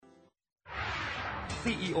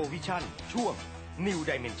CEO Vision ช่วง New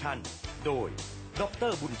Dimension โดยด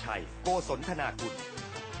ร.บุญชัยโกศลธนากุล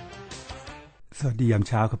สวัสดียามเ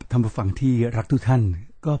ช้าครับท่านผู้ฟังที่รักทุกท่าน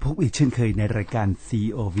ก็พบอีกเช่นเคยในรายการ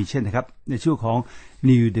CEO Vision นะครับในช่วงของ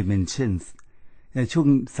New Dimensions ในช่วง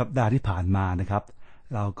สัปดาห์ที่ผ่านมานะครับ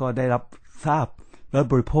เราก็ได้รับทราบและ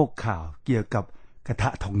บริโภคข่าวเกี่ยวกับกระทะ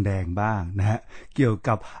ทองแดงบ้างนะฮะเกี่ยว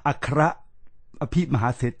กับอัครอภิมหา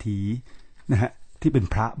เศรษฐีนะฮะที่เป็น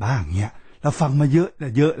พระบ้างเนี่ยเราฟังมาเย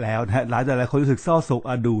อะแล้วนะฮะหลายคนรู้สึกเศร้าโศก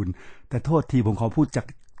อาดูลแต่โทษทีผมขอพูดจาก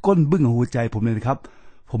ก้นบึ้งของหัวใจผมเลยนะครับ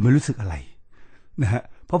ผมไม่รู้สึกอะไรนะฮะ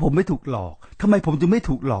เพราะผมไม่ถูกหลอกทำไมผมจึงไม่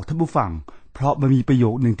ถูกหลอกท่านผู้ฟังเพราะมันมีประโย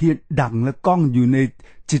คหนึ่งที่ดังและก้องอยู่ใน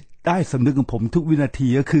จิตใต้สำนึกของผมทุกวินาที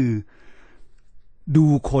ก็คือดู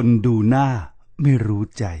คนดูหน้าไม่รู้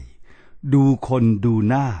ใจดูคนดู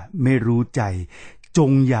หน้าไม่รู้ใจจ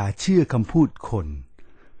งอย่าเชื่อคำพูดคน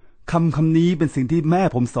คำนี้เป็นสิ่งที่แม่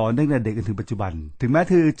ผมสอนตั้งแต่เด็กจนถึงปัจจุบันถึงแม้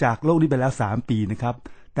เธอจากโลกนี้ไปแล้ว3 ปีนะครับ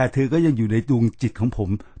แต่เธอก็ยังอยู่ในดวงจิตของผม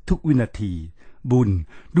ทุกวินาทีบุญ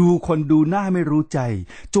ดูคนดูหน้าไม่รู้ใจ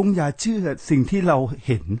จงอย่าเชื่อสิ่งที่เราเ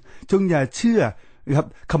ห็นจงอย่าเชื่อนะครับ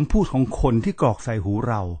คำพูดของคนที่กรอกใส่หู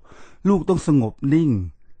เราลูกต้องสงบนิ่ง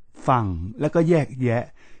ฟังแล้วก็แยกแยะ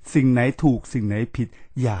สิ่งไหนถูกสิ่งไหนผิด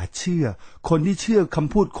อย่าเชื่อคนที่เชื่อค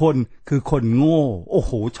ำพูดคนคือคนโง่โอ้โ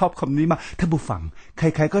หชอบคำนี้มากท่านผู้ฟังใ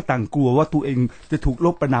ครๆก็ต่างกลัวว่าตัวเองจะถูกล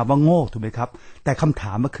บประณามว่าโง่ถูกไหมครับแต่คำถ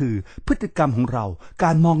ามก็คือพฤติกรรมของเราก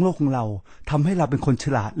ารมองโลกของเราทำให้เราเป็นคนฉ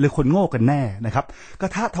ลาดหรือคนโง่กันแน่นะครับกร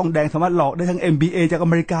ะทะทองแดงสามารถหลอกได้ทั้ง MBA จากอ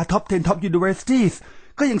เมริกา Top 10 Top Universities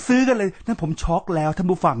ก็ยังซื้อกันเลยนั่นผมช็อกแล้วท่าน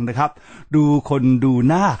ผู้ฟังนะครับดูคนดู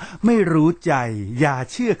หน้าไม่รู้ใจอย่า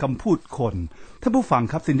เชื่อคำพูดคนท่านผู้ฟัง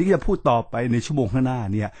ครับสิ่งที่จะพูดต่อไปในชั่วโมงข้างหน้า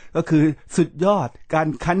เนี่ยก็คือสุดยอดการ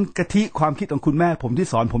คั้นกะทิความคิดของคุณแม่ผมที่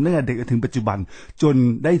สอนผมตั้งแต่เด็กจนถึงปัจจุบันจน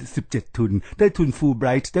ได้17 ทุนได้ทุน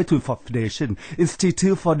Fulbright ได้ทุน Foundation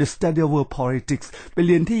Institute for the Study of World Politics ไปเ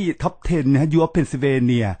รียนที่ Top 10 นะฮะ U of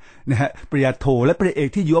Pennsylvania นะฮะปริญญาโทและปริญญาเอก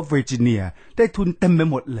ที่ U of Virginia ได้ทุนเต็มไป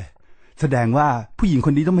หมดเลยแสดงว่าผู้หญิงค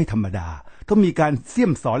นนี้ต้องไม่ธรรมดาต้องมีการเสี่ย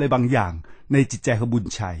มสอนอะไรบางอย่างในจิตใจของบุญ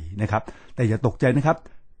ชัยนะครับแต่อย่าตกใจนะครับ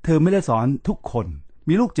เธอไม่ได้สอนทุกคน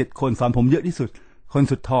มีลูก7 คนสอนผมเยอะที่สุดคน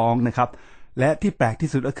สุดท้องนะครับและที่แปลกที่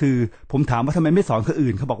สุดก็คือผมถามว่าทำไมไม่สอนคน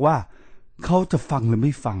อื่นเขาบอกว่าเขาจะฟังหรือไ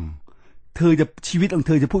ม่ฟังเธอจะชีวิตของเ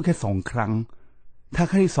ธอจะพูดแค่2 ครั้งถ้า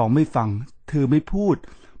ครั้งที่2ไม่ฟังเธอไม่พูด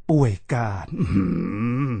ป่วยการ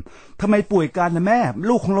ทำไมป่วยการนะแม่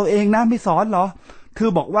ลูกของเราเองนะไม่สอนเหรอเธอ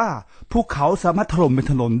บอกว่าภูเขาสามารถถล่มเป็น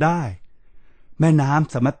ถนนได้แม่น้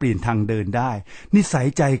ำสามารถเปลี่ยนทางเดินได้นิสัย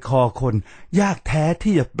ใจคอคนยากแท้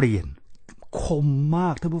ที่จะเปลี่ยนคมมา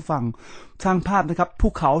กท่านผู้ฟังสร้างภาพนะครับภู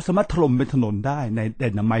เขาสามารถถล่มเป็นถนนได้ในแด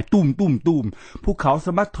นน้ำไม้ตุ้มภูเขาส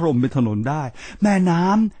ามารถถล่มเป็นถนนได้แม่น้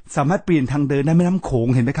ำสามารถเปลี่ยนทางเดินได้แม่น้ำโขง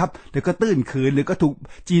เห็นไหมครับเดี๋ยวก็ตื้นเขื่อนหรือก็ถูก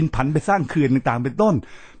จีนผันไปสร้างเขื่อนต่างๆเป็นต้น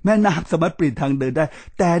แม่น้ำสามารถเปลี่ยนทางเดินได้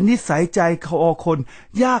แต่นิสัยใจคอคน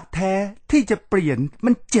ยากแท้ที่จะเปลี่ยนมั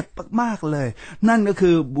นเจ็บมากๆเลยนั่นก็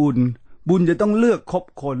คือบุญจะต้องเลือกคบ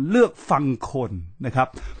คนเลือกฟังคนนะครับ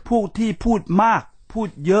ผู้ที่พูดมากพูด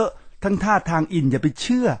เยอะทั้งท่าทางอินอย่าไปเ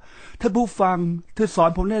ชื่อถ้าผู้ฟังเธอสอน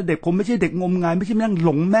ผมเนี่ยเด็กผมไม่ใช่เด็กงมงายไม่ใช่นั่งหล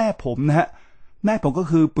งแม่ผมนะฮะแม่ผมก็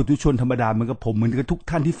คือปุถุชนธรรมดาเหมือนกับผมเหมือนกับทุก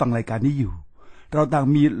ท่านที่ฟังรายการนี้อยู่เราต่าง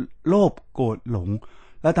มีโลภโกรธหลง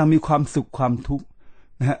และต่างมีความสุขความทุกข์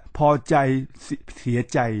นะฮะพอใจเสีย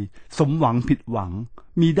ใจสมหวังผิดหวัง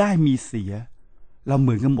มีได้มีเสียเราเห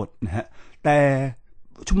มือนกันหมดนะฮะแต่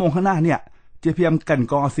ชั่วโมงข้างหน้าเนี่ยจะพยายามกัน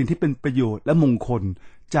กรองสิ่งที่เป็นประโยชน์และมงคล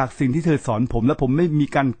จากสิ่งที่เธอสอนผมและผมไม่มี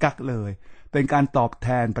การกักเลยเป็นการตอบแท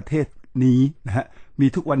นประเทศนี้นะฮะมี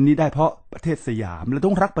ทุกวันนี้ได้เพราะประเทศสยามเราต้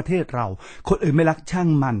องรักประเทศเราคนอื่นไม่รักช่าง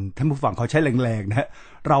มันท่านผู้ฟังเขาใช้แรงๆนะฮะ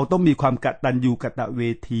เราต้องมีความกตัญญูกตเว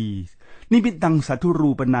ทีนิมิตังสัทุรู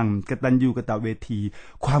ปนังกตัญญูกตเวที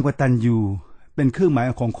ความกตัญญูเป็นเครื่องหมาย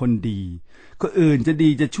ของคนดีคนอื่นจะดี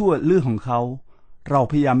จะชั่วเรื่องของเขาเรา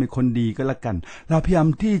พยายามเป็นคนดีก็แล้วกันเราพยายาม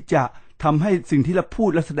ที่จะทำให้สิ่งที่เราพูด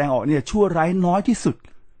และแสดงออกเนี่ยชั่วร้ายน้อยที่สุด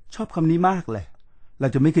ชอบคำนี้มากเลยเรา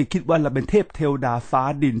จะไม่เคยคิดว่าเราเป็นเทพเทวดาฟ้า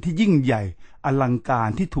ดินที่ยิ่งใหญ่อลังการ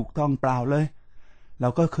ที่ถูกต้องเปล่าเลยเรา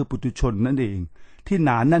ก็คือปุถุชนนั่นเองที่หน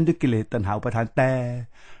าแน่นด้วยกิเลสตัณหาอุปาทานแต่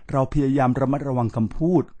เราพยายามระมัดระวังคำ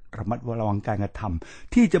พูดระมัดระวังการกระท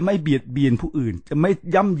ำที่จะไม่เบียดเบียนผู้อื่นจะไม่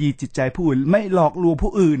ย่ำยีจิตใจผู้อื่นไม่หลอกลวง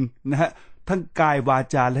ผู้อื่นนะฮะทั้งกายวา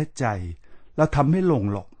จาและใจเราทำให้หลง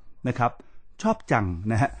หลอกนะครับชอบจัง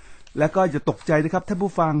นะฮะแล้วก็จะตกใจนะครับท่าน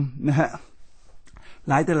ผู้ฟังนะฮะ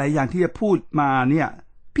หลายแต่หลายอย่างที่จะพูดมาเนี่ย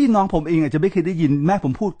พี่น้องผมเองอาจจะไม่เคยได้ยินแม่ผ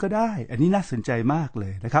มพูดก็ได้อันนี้น่าสนใจมากเล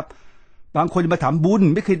ยนะครับบางคนมาถามบุญ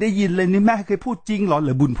ไม่เคยได้ยินเลยนี่แม่เคยพูดจริงหรอห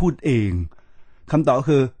รือบุญพูดเองคำตอบก็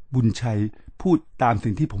คือบุญชัยพูดตาม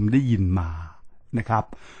สิ่งที่ผมได้ยินมา นะครับ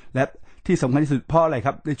และที่สำคัญที่สุดเพราะอะไรค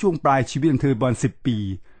รับในช่วงปลายชีวิตของเธอประมาณ10 ปี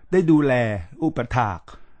ได้ดูแลอุปถาก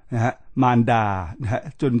นะฮะมารดานะฮะ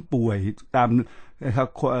จนป่วยตามนะครับ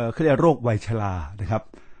เขาเรียกโรควัยชรานะครับ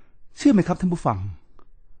เชื่อไหมครับท่านผู้ฟัง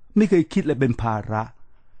ไม่เคยคิดเลยเป็นภาระ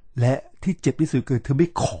และที่เจ็บที่สุดคือเธอไม่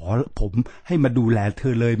ขอผมให้มาดูแลเธ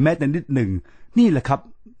อเลยแม้แต่นิดหนึ่งนี่แหละครับ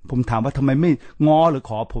ผมถามว่าทำไมไม่ง้อหรือ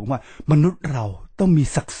ขอผมว่ามนุษย์เราต้องมี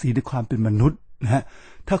ศักดิ์ศรีในความเป็นมนุษย์นะฮะ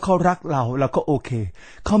ถ้าเขารักเราก็โอเค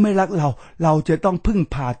เขาไม่รักเราจะต้องพึ่ง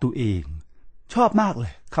พาตัวเองชอบมากเล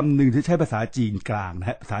ยคำหนึ่งที่ใช้ภาษาจีนกลางนะ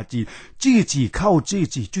ฮะภาษาจีนจี้จีเข้าจี้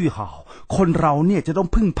จีจุ้ยห่าวคนเราเนี่ยจะต้อง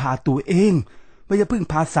พึ่งพาตัวเองไม่ใช่พึ่ง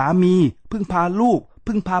พาสามีพึ่งพาลูก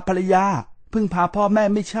พึ่งพาภรรยาพึ่งพาพ่อแม่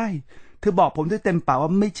ไม่ใช่เธอบอกผมด้วยเต็มปากว่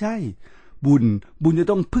าไม่ใช่บุญจะ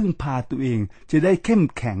ต้องพึ่งพาตัวเองจะได้เข้ม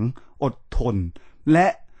แข็งอดทนและ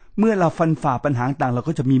เมื่อเราฟันฝ่าปัญหาต่างเรา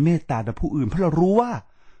ก็จะมีเมตตาต่อผู้อื่นเพราะเรารู้ว่า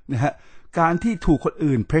นะฮะการที่ถูกคน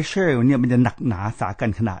อื่น pressure เนี่ยมันจะหนักหนาสากั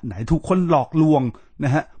นขนาดไหนถูกคนหลอกลวงน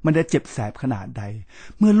ะฮะมันจะเจ็บแสบขนาดใด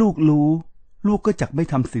เมื่อลูกรู้ลูกก็จะไม่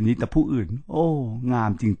ทำสิ่งนี้ต่อผู้อื่นโอ้งา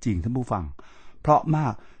มจริงๆท่านผู้ฟังเพราะมา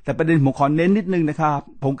กแต่ประเด็นผมขอเน้นนิดนึงนะครับ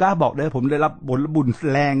ผมกล้าบอกได้ผมได้รับผลบุญ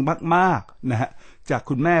แรงมากๆนะฮะจาก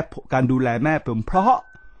คุณแม่การดูแลแม่ผมเพราะ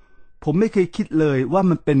ผมไม่เคยคิดเลยว่า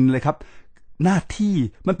มันเป็นเลยครับหน้าที่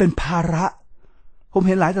มันเป็นภาระผมเ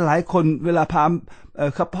ห็นหลายคนเวลาพา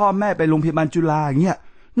ครับพ่อแม่ไปโรงพยาบาลจุฬาอย่างเงี้ย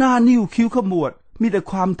หน้านิ้วคิ้วขมวดมีแต่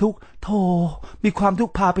ความทุกข์โธ่มีความทุก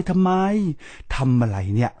ข์พาไปทำไมทำอะไร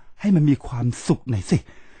เนี่ยให้มันมีความสุขหน่อยสิ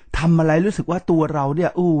ทำอะไรรู้สึกว่าตัวเราเนี่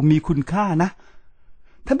ยมีคุณค่านะ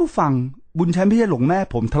ท่านผู้ฟังบุญชัยไม่ใช่หลงแม่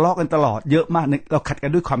ผมทะเลาะกันตลอดเยอะมากเราขัดกั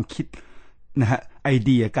นด้วยความคิดนะฮะไอเ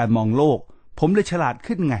ดียการมองโลกผมเลยฉลาด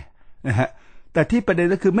ขึ้นไงนะฮะแต่ที่ประเด็น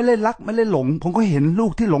ก็คือไม่ได้รักไม่ได้หลงผมก็เห็นลู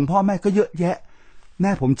กที่หลงพ่อแม่ก็เยอะแยะแ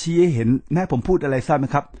ม่ผมชี้ให้เห็นแม่ผมพูดอะไรทราบไหม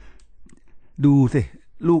ครับดูสิ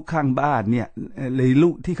ลูกข้างบ้านเนี่ยเลยลู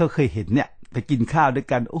กที่เขาเคยเห็นเนี่ยไปกินข้าวด้วย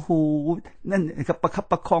กันโอ้โหนั่นครับประคับ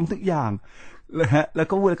ประคองทุกอย่างเลยฮะแล้ว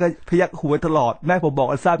ก็พยักหัวตลอดแม่ผมบอ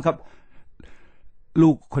กทราบครับลู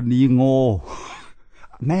กคนนี้โง่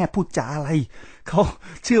แม่พูดจาอะไรเขา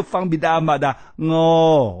เชื่อฟังบิดามารดาโง่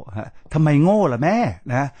ทำไมโง่ล่ะแม่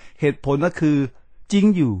นะเหตุผลก็คือจริง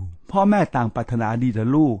อยู่พ่อแม่ต่างปรารถนาดีต่อ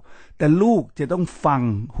ลูกแต่ลูกจะต้องฟัง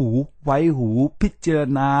หูไว้หูพิจาร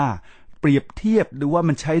ณาเปรียบเทียบดูว่า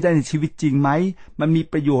มันใช้ได้ในชีวิตจริงไหมมันมี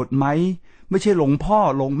ประโยชน์ไหมไม่ใช่หลงพ่อ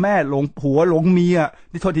หลงแม่หลงผัวหลงเมีย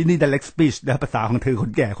นี่โทษทีนี่ direct speech นะภาษาของเธอค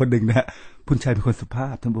นแก่คนหนึ่งนะคุณชายเป็นคนสุภา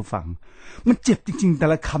พท่านผู้ฟังมันเจ็บจริงๆแต่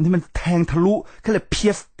ละคำที่มันแทงทะลุเขาเรียก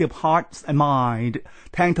pierce the heart and mind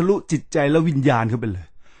แทงทะลุจิตใจและวิญญาณเข้าไปเลย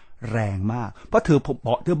แรงมากเพราะเธอ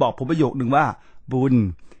บอกผมประโยคนึงว่าบุญ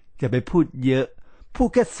อย่าไปพูดเยอะพูด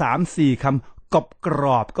แค่ 3-4 คำกร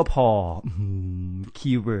อบก็พอ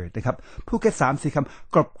คีย์เวิร์ดนะครับพูดแค่ 3-4 ค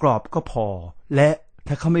ำกรอบก็พอและ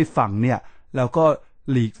ถ้าเขาไม่ฟังเนี่ยเราก็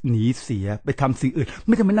หลีกหนีเสียไปทำสิ่งอื่นไ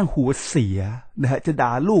ม่จำเป็นนั่งหัวเสียนะฮะจะด่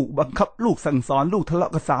าลูกบังคับลูกสั่งสอนลูกทะเลา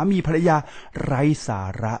ะกับสามีภรรยาไร้สา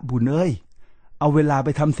ระบุญเอ้ยเอาเวลาไป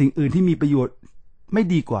ทำสิ่งอื่นที่มีประโยชน์ไม่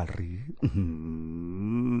ดีกว่าหรือ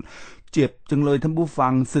เจ็บจังเลยท่านผู้ฟั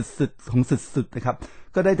งสุดๆของสุดๆนะครับ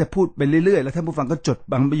ก็ได้แต่พูดไปเรื่อยๆแล้วท่านผู้ฟังก็จด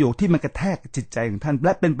บางประโยคที่มันกระแทกจิตใจของท่านแล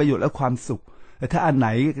ะเป็นประโยชน์และความสุขแต่ถ้าอันไหน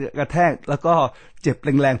กระแทกแล้วก็เจ็บแ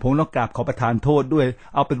รงๆผมต้องกราบขอประทานโทษด้วย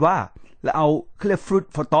เอาเป็นว่าแล้วเอาเขาเรียก fruit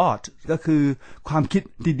for thought ก็คือความคิด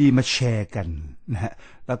ดีๆมาแชร์กันนะฮะ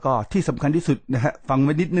แล้วก็ที่สำคัญที่สุดนะฮะฟังไ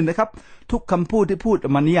ว้นิดนึงนะครับทุกคำพูดที่พูดออ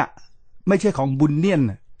กมาเนี่ยไม่ใช่ของบุญเนียน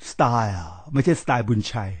สไตล์ไม่ใช่สไตล์บุญ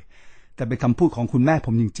ชัยแต่เป็นคำพูดของคุณแม่ผ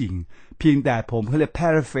มจริงๆเพียงแต่ผมเขาเรียก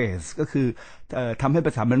paraphrase ก็คือทำให้ภ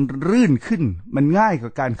าษามันรื่นขึ้นมันง่ายกว่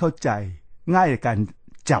าการเข้าใจง่ายกว่าการ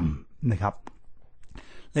จำนะครับ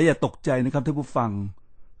และอย่าตกใจนะครับท่านผู้ฟัง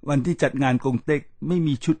วันที่จัดงานกงเต็กไม่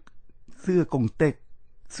มีชุดเสื้อกงเต็ก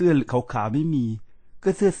เสื้อขาวๆไม่มีก็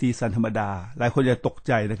เสื้อสีสันธรรมดาหลายคนจะตกใ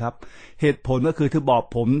จนะครับเหตุผลก็คือเธอบอก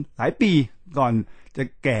ผมหลายปีก่อนจะ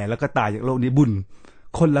แก่แล้วก็ตายจากโลกนี้บุญ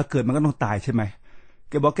คนละเกิดมันก็ต้องตายใช่ไหม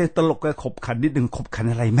แกบอกแกตลกแกขบขันนิดหนึ่งขบขัน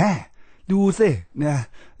อะไรแม่ดูสิเนี่ย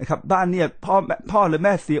นะครับบ้านเนี่ยพ่อหรือแ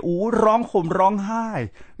ม่เสียร้องห่มร้องไห้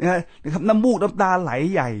นะครับน้ำมูกน้ำตาไหล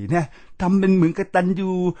ใหญ่เนี่ยทำเป็นเหมือนกตัญ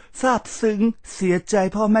ญูซาบซึ้งเสียใจ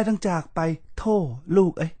พ่อแม่ต้องจากไปโธ่ลู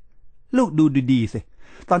กลูกดูดีๆสิ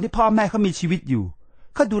ตอนที่พ่อแม่เขามีชีวิตอยู่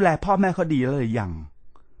เขาดูแลพ่อแม่เขาดีแล้วหรือยัง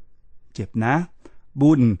เจ็บนะ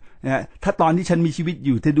บุญนะถ้าตอนที่ฉันมีชีวิตอ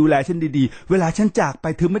ยู่เธอดูแลฉันดีๆเวลาฉันจากไป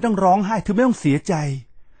เธอไม่ต้องร้องไห้เธอไม่ต้องเสียใจ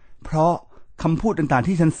เพราะคำพูดต่างๆ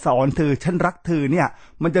ที่ฉันสอนเธอฉันรักเธอเนี่ย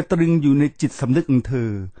มันจะตรึงอยู่ในจิตสำนึกของเธอ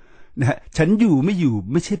นะฮะฉันอยู่ไม่อยู่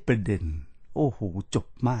ไม่ใช่ประเด็นโอ้โหจบ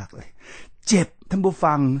มากเลย เจ็บท่านผู้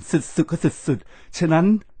ฟังสุดๆก็สุดๆฉะนั้น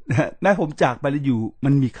แม้ผมจากไปแล้วอยู่มั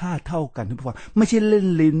นมีค่าเท่ากันท่านผู้ฟังไม่ใช่เล่น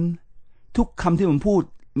ลิ้นทุกคำที่ผมพูด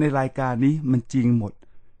ในรายการนี้มันจริงหมด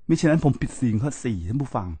มิฉะนั้นผมผิดศีลข้อ 4ท่าน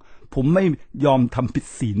ผู้ฟังผมไม่ยอมทำผิด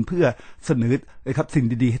ศีลเพื่อเสนอครับสิ่ง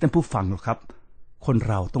ดีๆให้ท่านผู้ฟังหรอกครับคน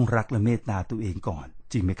เราต้องรักและเมตตาตัวเองก่อน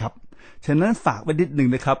จริงไหมครับฉะนั้นฝากไว้นิดหนึ่ง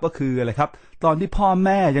นะครับก็คืออะไรครับตอนที่พ่อแ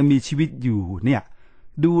ม่ยังมีชีวิตอยู่เนี่ย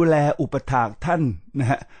ดูแลอุปถากท่านนะ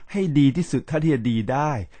ฮะให้ดีที่สุดเท่าที่จะดีไ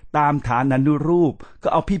ด้ตามฐานานุรูปก็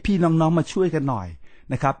เอาพี่ๆน้องๆมาช่วยกันหน่อย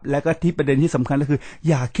นะครับแล้วก็ที่ประเด็นที่สำคัญก็คือ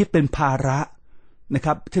อย่าคิดเป็นภาระนะค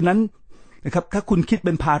รับฉะนั้นนะครับถ้าคุณคิดเ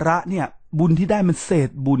ป็นภาระเนี่ยบุญที่ได้มันเศษ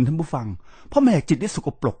บุญท่านผู้ฟังเพราะแม่จิตที่สก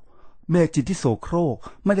ปรกแม่จิตที่โสโครก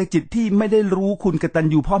ไม่ได้จิตที่ไม่ได้รู้คุณกตัญ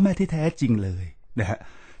ญูพ่อแม่ที่แท้จริงเลยนะฮะ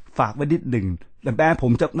ฝากไว้นิดหนึ่งแต่แม่ผ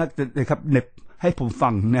มจะนะครับเน็บให้ผมฟั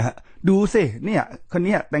งนะฮะดูสิเนี่ยคน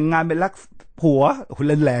นี้แต่งงานเป็นรักผัวคุณ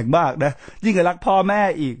แรงมากนะยิ่งกับรักพ่อแม่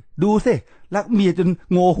อีกดูสิรักเมียจน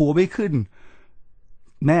โง่หัวไม่ขึ้น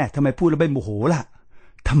แม่ทำไมพูดแล้วไม่โมโหล่ะ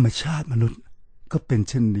ธรรมชาติมนุษย์ก็เป็น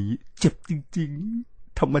เช่นนี้เจ็บจริง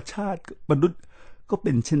ๆธรรมชาติมนุษย์ก็เ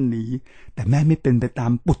ป็นเช่นนี้แต่แม่ไม่เป็นไปตา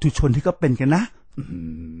มปุถุชนที่ก็เป็นกันนะ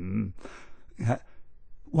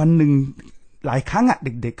วันหนึ่งหลายครั้งเ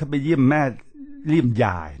ด็กๆเขาไปเยี่ยมแม่เยี่ยมย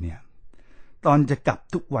ายเนี่ยตอนจะกลับ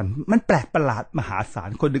ทุกวันมันแปลกประหลาดมหาศาล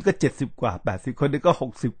คนหนึ่งก็70 กว่า80คนหนึ่งก็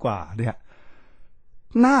60 กว่าเนี่ย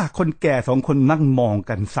หน้าคนแก่2 คนนั่งมอง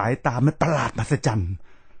กันสายตามันประหลาดมหัศจรรย์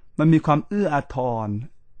มันมีความเอื้ออาทร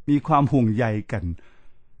มีความห่วงใยกัน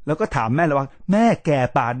แล้วก็ถามแม่เลยว่าแม่แก่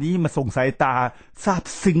ป่านนี้มาส่งสายตาซาบ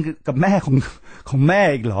ซึ้งกับแม่ของแม่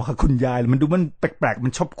อีกเหรอค่ะคุณยายมันดูมันแปลกๆมั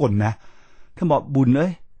นชอบกลนะท่านบอกบุญเอ้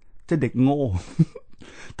ยจะเด็กโง่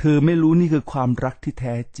เธอไม่รู้นี่คือความรักที่แ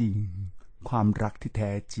ท้จริงความรักที่แ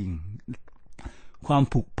ท้จริงความ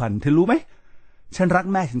ผูกพันเธอรู้ไหมฉันรัก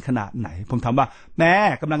แม่ถึงขนาดไหนผมถามว่าแม่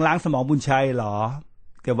กำลังล้างสมองบุญชัยเหรอ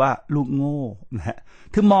แกว่าลูกโง่นะฮะ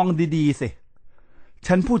เธอมองดีๆสิ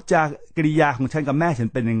ฉันพูดจากริยาของฉันกับแม่ฉัน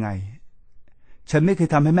เป็นยังไงฉันไม่เคย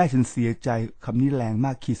ทำให้แม่ฉันเสียใจคำนี้แรงม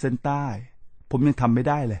ากขีดเส้นใต้ผมยังทำไม่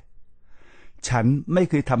ได้เลยฉันไม่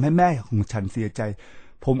เคยทำให้แม่ของฉันเสียใจ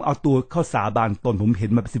ผมเอาตัวเข้าสาบานตนผมเห็น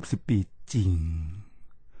มาเป็น10 ปีจริง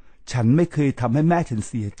ฉันไม่เคยทำให้แม่ฉัน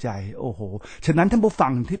เสียใจโอ้โหฉะนั้นท่านผู้ฟั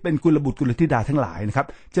งที่เป็นกุลบุตรกุลธิดาทั้งหลายนะครับ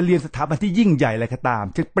จะเรียนสถาบันที่ยิ่งใหญ่อะไรก็ตาม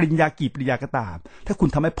จะปริญญากี่ปริญญาก็ตามถ้าคุณ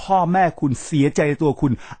ทำให้พ่อแม่คุณเสียใจในตัวคุ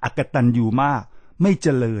ณอกตัญญูมากไม่เจ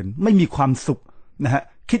ริญไม่มีความสุขนะฮะ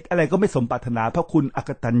คิดอะไรก็ไม่สมปรารถนาเพราะคุณอ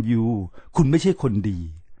กตัญญูคุณไม่ใช่คนดี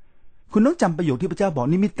คุณต้องจำประโยคที่พระเจ้าบอก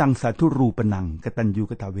นิมิตังสาธุรูปนังกตัญญู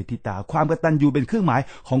กตเวทิตาความกตัญญูเป็นเครื่องหมาย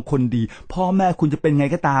ของคนดีพ่อแม่คุณจะเป็นไง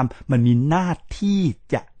ก็ตามมันมีหน้าที่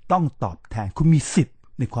จะต้องตอบแทนคุณมีสิทธิ์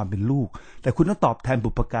ในความเป็นลูกแต่คุณต้องตอบแทนบุ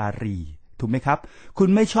พการีถูกไหมครับคุณ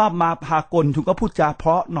ไม่ชอบมาพากลคุณก็พูดจาเพร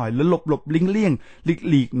าะหน่อยแล้วหลบเลี่ยง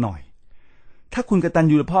หลีกหน่อยถ้าคุณกตัญ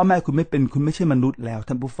ญูพ่อแม่คุณไม่เป็นคุณไม่ใช่มนุษย์แล้ว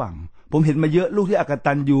ท่านผู้ฟังผมเห็นมาเยอะลูกที่อก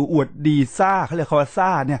ตัญญูอวดดีซ่าเขาเรียกคำว่าซ่า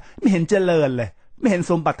เนี่ยไม่เห็นเจริญเลยไม่เห็น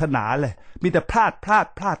สมปรารถนาเลยมีแต่พล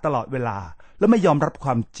าดตลอดเวลาแล้วไม่ยอมรับคว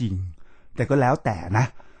ามจริงแต่ก็แล้วแต่นะ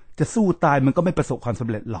จะสู้ตายมันก็ไม่ประสบความสำ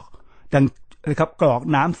เร็จหรอกดังนะครับกรอก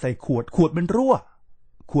น้ำใส่ขวดมันรั่ว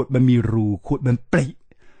ขวดมันมีรูขวดมันปริ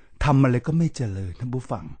ทำอะไรก็ไม่เจริญท่านผู้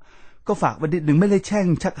ฟังก็ฝากไว้นิดหนึ่งไม่ได้แช่ง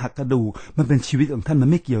ชักหักกระดูกมันเป็นชีวิตของท่านมัน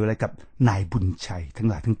ไม่เกี่ยวอะไรกับนายบุญชัยทั้ง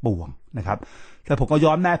หลายทั้งปวงนะครับแต่ผมก็ย้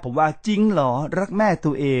อนแม่ผมว่าจริงเหรอรักแม่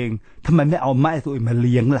ตัวเองทำไมไม่เอาแม่ตัวเองมาเ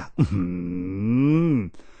ลี้ยงล่ะ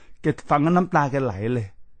แกฟังแล้วน้ำตาแกไหลเลย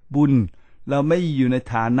บุญเราไม่อยู่ใน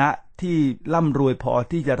ฐานะที่ร่ำรวยพอ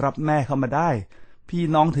ที่จะรับแม่เข้ามาได้พี่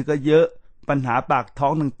น้องเธอก็เยอะปัญหาปากท้อ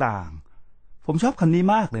งต่างๆผมชอบคำนี้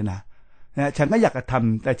มากเลยนะฉันก็อยากจะท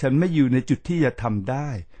ำแต่ฉันไม่อยู่ในจุดที่จะทำได้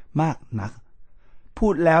มากนักพู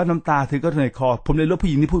ดแล้วน้ำตาเธอก็เหนื่อยคอผมเลยรู้ผู้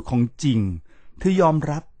หญิงที่พูดของจริงเธอยอม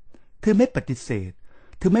รับเธอไม่ปฏิเสธ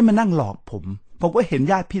เธอไม่มานั่งหลอกผมก็เห็น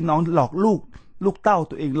ญาติพี่น้องหลอกลูกเต้า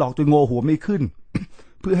ตัวเองหลอกจนโง่หัวไม่ขึ้น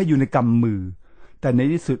เพื่อให้อยู่ในกำมือแต่ใน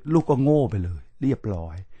ที่สุดลูกก็โง่ไปเลยเรียบร้อ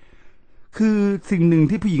ยคือสิ่งหนึ่ง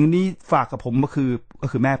ที่ผู้หญิงนี้ฝากกับผมก็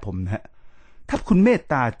คือแม่ผมนะฮะถ้าคุณเมต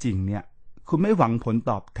ตาจริงเนี่ยคุณไม่หวังผล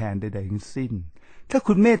ตอบแทนใดๆทั้งสิ้นถ้า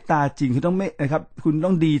คุณเมตตาจริงคุณต้องนะครับคุณต้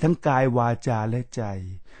องดีทั้งกายวาจาและใจ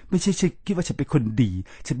ไม่ใช่คิดว่าฉันเป็นคนดี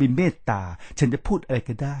ฉันเป็นเมตตาฉันจะพูดอะไร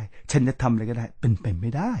ก็ได้ฉันจะทำอะไรก็ได้เป็นไปไ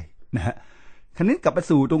ม่ได้นะฮะคราวนี้กลับมา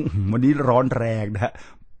สู่ตรงวันนี้ร้อนแรงนะฮะ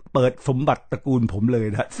เปิดสมบัติตระกูลผมเลย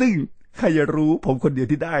นะซึ่ง ใครจะรู้ผมคนเดียว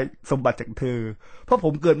ที่ได้สมบัติจากเธอเพราะผ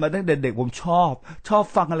มเกิดมาตั้งแต่เด็กผมชอบ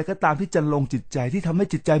ฟังอะไรก็ตามที่จะลงจิตใจที่ทำให้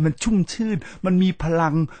จิตใจมันชุ่มชื่นมันมีพลั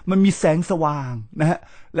งมันมีแสงสว่างนะฮะ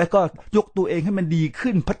แล้วก็ยกตัวเองให้มันดี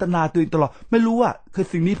ขึ้นพัฒนาตัวเองตลอดไม่รู้อ่ะคือ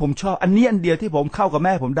สิ่งนี้ผมชอบอันนี้อันเดียวที่ผมเข้ากับแ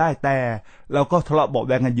ม่ผมได้แต่เราก็ทะเลาะเบาะแ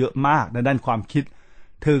ว้งกันเยอะมากในด้านความคิด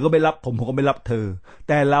เธอก็ไม่รับผมก็ไม่รับเธอแ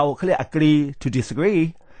ต่เราเขาเรียก agree to disagree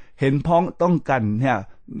เห็นพ้องต้องกันเนี่ย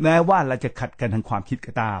แม้ว่าเราจะขัดกันทางความคิด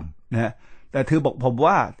ก็ตามนะแต่เธอบอกผม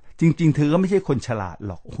ว่าจริงๆเธอก็ไม่ใช่คนฉลาดห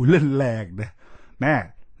รอกโอ้โหเล่นแรงนะแม่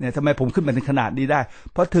เนี่ยทำไมผมขึ้นมาถึงขนาดนี้ได้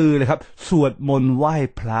เพราะเธอเลยครับสวดมนต์ไหว้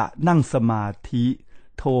พระนั่งสมาธิ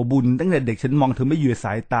โทบุญตั้งแต่เด็กฉันมองเธอไม่อยู่ในส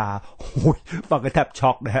ายตาโอ้ยฟังก็แทบช็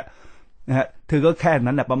อกนะฮะเธอก็แค่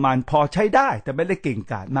นั้นแหละประมาณพอใช้ได้แต่ไม่ได้เก่ง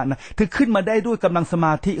กาจมากนะเธอขึ้นมาได้ด้วยกำลังสม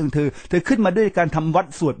าธิของเธอขึ้นมาด้วยการทำวัด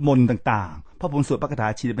สวดมนต์ต่างๆเพราะผมสวดพระคาถา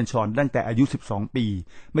ชีบัญชรตั้งแต่อายุ12ปี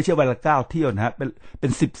ไม่ใช่วันละ9เที่ยวนะฮะเป็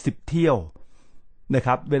น10เที่ยวนะค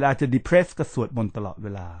รับเวลาจะ depress ก็สวดมนต์ตลอดเว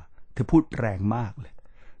ลาเธอพูดแรงมากเลย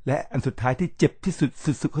และอันสุดท้ายที่เจ็บที่สุ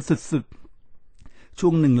ดช่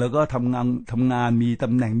วงหนึ่งแล้วก็ทำงานมีต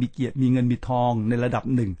ำแหน่งมีเกียรติมีเงินมีทองในระดับ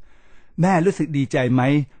หนึ่งแม่รู้สึกดีใจไหม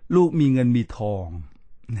ลูกมีเงินมีทอง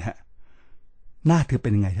นะฮะหน้าเธอเป็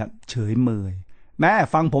นยังไงครับเฉยเมยแม่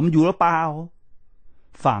ฟังผมอยู่หรือเปล่า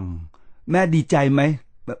ฟังแม่ดีใจไหม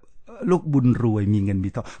ลูกบุญรวยมีเงินมี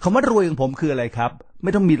ทองคำว่ารวยของผมคืออะไรครับไ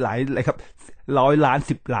ม่ต้องมีหลายอะไรครับ100 ล้าน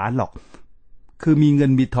10 ล้านหรอกคือมีเงิ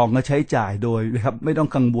นมีทองก็ใช้จ่ายโดยนะครับไม่ต้อง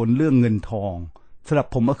กังวลเรื่องเงินทองสำหรับ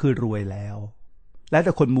ผมก็คือรวยแล้วแล้วแ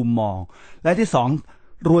ต่คนมุมมองและที่สอง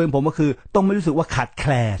รวยของผมก็คือต้องไม่รู้สึกว่าขาดแค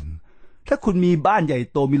ลนถ้าคุณมีบ้านใหญ่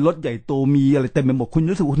โตมีรถใหญ่โตมีอะไรเต็มไปหมดคุณ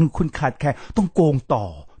รู้สึกว่าคุณขาดแคลนต้องโกงต่อ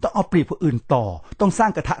ต้องเอาเปรียบคนอื่นต่อต้องสร้า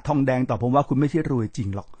งกระทะทองแดงต่อผมว่าคุณไม่ใช่รวยจริง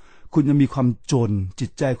หรอกคุณยังมีความจนจิต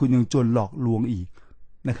ใจคุณยังจนหลอกลวงอีก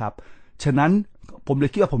นะครับฉะนั้นผมเลย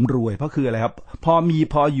คิดว่าผมรวยเพราะคืออะไรครับพอมี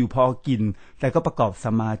พออยู่พอกินแต่ก็ประกอบส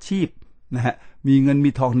มาชีพนะฮะมีเงินมี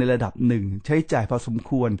ทองในระดับหนึ่งใช้จ่ายพอสม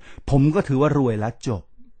ควรผมก็ถือว่ารวยแล้วจบ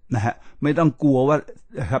นะฮะไม่ต้องกลัวว่า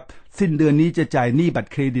ครับสิ้นเดือนนี้จะจ่ายหนี้บัต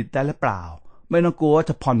รเครดิตได้หรือเปล่าไม่ต้องกลัวว่า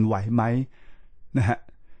จะผ่อนไหวไหมนะฮะ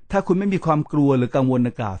ถ้าคุณไม่มีความกลัวหรือกังวล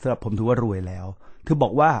ดังกล่าวสำหรับผมถือว่ารวยแล้วเธอบอ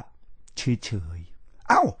กว่าเฉยๆ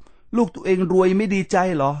เอ้าลูกตัวเองรวยไม่ดีใจ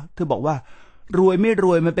เหรอเธอบอกว่ารวยไม่ร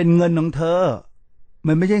วยมันเป็นเงินของเธอ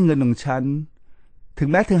มันไม่ใช่เงินของฉันถึง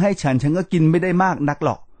แม้เธอให้ฉันก็กินไม่ได้มากนักหร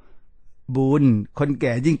อกบุญคนแ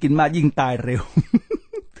ก่ยิ่งกินมากยิ่งตายเร็ว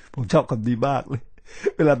ผมชอบคำนี้มากเลย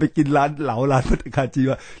เวลาไปกินร้านเหลาร้านภัตตาคารจีน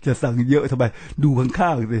ว่าจะสั่งเยอะทำไมดูข้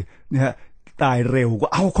างๆสิเนี่ยฮะตายเร็วกว่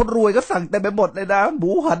าเอาคนรวยก็สั่งแต่ไปหมดเลยนะหมู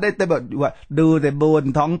หันได้แต่แบบว่าดูแต่บน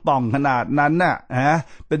ท้องป่องขนาดนั้นน่ะ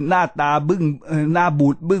เป็นหน้าตาบึ้งหน้าบู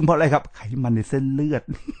ดบึ้งเพราะอะไรครับไขมันในเส้นเลือด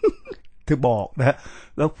เธอบอกนะ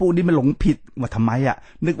แล้วพวกนี้มันหลงผิดว่าทำไมอ่ะ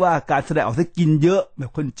นึกว่าการแสดงออกจะกินเยอะแบ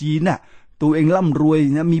บคนจีนน่ะตัวเองร่ำรวย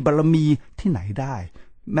นะมีบารมีที่ไหนได้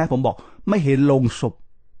แม่ผมบอกไม่เห็นลงศพ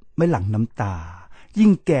ไม่หลั่งน้ำตายิ่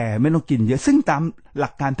งแก่ไม่ต้องกินเยอะซึ่งตามหลั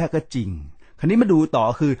กการแพทย์ก็จริงคราวนี้มาดูต่อ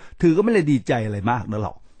คือเธอก็ไม่ได้ดีใจอะไรมากนะหร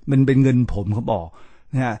อกมันเป็นเงินผมเขาบอก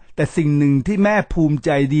นะฮะแต่สิ่งหนึ่งที่แม่ภูมิใจ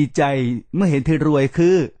ดีใจเมื่อเห็นเธอรวยคื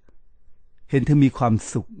อเห็นเธอมีความ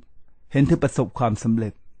สุขเห็นเธอประสบความสำเร็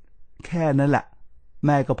จแค่นั้นแหละแ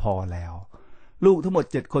ม่ก็พอแล้วลูกทั้งหมด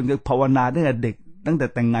7 คนก็ภาวนาตั้งแต่เด็กตั้งแต่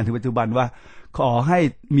แต่งงานถึงปัจจุบันว่าขอให้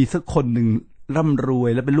มีสักคนหนึ่งร่ำรวย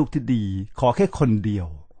และเป็นลูกที่ดีขอแค่คนเดียว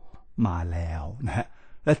มาแล้วนะฮะ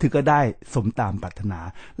และเธอก็ได้สมตามปรารถนา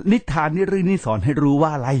นิทานนี้เรื่องนี้สอนให้รู้ว่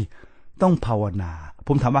าอะไรต้องภาวนาผ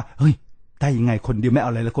มถามว่าเฮ้ยได้ยังไงคนเดียวไม่เอา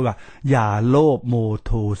อะไรแล้วคนว่าอย่าโลภโมโ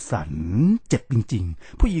ทสันเจ็บจริง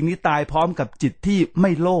ๆผู้หญิงนี้ตายพร้อมกับจิตที่ไ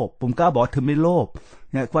ม่โลภผมกล้าบอกเธอไม่โลภ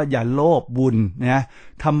เนี่ยว่าอย่าโลภบุญนะ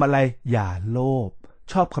ทำอะไรอย่าโลภ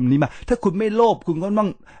ชอบคำนี้มาถ้าคุณไม่โลภคุณก็ต้อง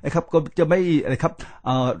ครับก็จะไม่อะไรครับ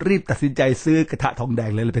รีบตัดสินใจซื้อกระทะทองแด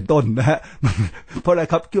งเลยเป็นต้นนะฮะเพราะอะไร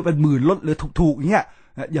ครับคิดว่าเป็นหมื่นลดเหลือถูกๆเงี้ย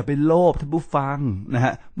อย่าไปโลภท่านผู้ฟังนะฮ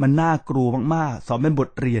ะมันน่ากลัวมากๆสอนเป็นบท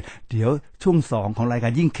เรียนเดี๋ยวช่วง2ของรายกา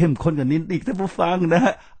รยิ่งเข้มข้นกว่านี้อีกท่านผู้ฟังนะฮ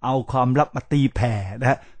ะเอาความลับมาตีแผ่นะ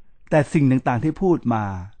ฮะแต่สิ่งต่างๆที่พูดมา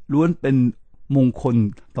ล้วนเป็นมงคล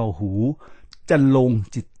ต่อหูจะลง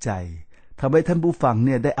จิตใจทำให้ท่านผู้ฟังเ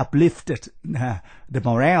นี่ยได้ uplifted นะฮะ the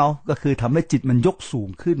morale ก็คือทำให้จิตมันยกสูง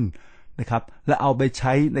ขึ้นนะครับและเอาไปใ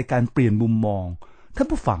ช้ในการเปลี่ยนมุมมองท่าน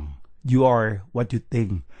ผู้ฟัง you are what you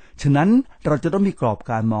think ฉะนั้นเราจะต้องมีกรอบ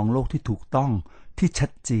การมองโลกที่ถูกต้องที่ชั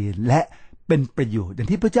ดเจนและเป็นประโยชน์อย่าง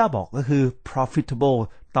ที่พระเจ้าบอกก็คือ profitable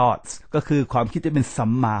thoughts ก็คือความคิดที่เป็นสั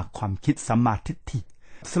มมาความคิดสัมมาทิฏฐิ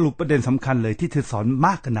สรุปประเด็นสำคัญเลยที่เธอสอนม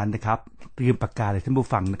ากกว่านั้นนะครับเตรียมปากกาเลยท่านผู้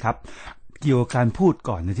ฟังนะครับเกี่ยวกับการพูด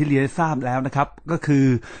ก่อนอย่างที่เรียนทราบแล้วนะครับก็คือ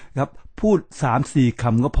ครับ พูด 3-4 ค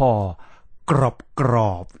ำก็พอกร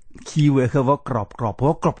อบคีย์เวิร์ดคือว่ากรอบเพราะ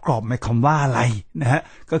ว่ากรอบหมายความว่าอะไรนะฮะ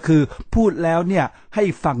ก็คือพูดแล้วเนี่ยให้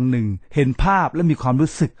ฝั่งหนึ่งเห็นภาพและมีความ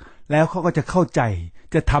รู้สึกแล้วเขาก็จะเข้าใจ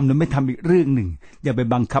จะทำหรือไม่ทำอีกเรื่องหนึ่งอย่าไป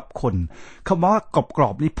บังคับคนคำว่ากรอ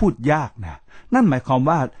บนี่พูดยากนะนั่นหมายความ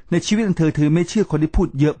ว่าในชีวิตของเธอไม่เชื่อคนที่พูด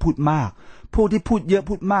เยอะพูดมากพวกที่พูดเยอะ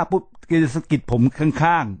พูดมากปุ๊บแกจะสะกิดผม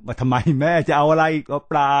ข้างๆว่าทำไมแม่จะเอาอะไรก็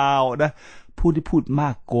เปล่านะผู้ที่พูดมา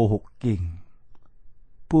กโกหกเก่ง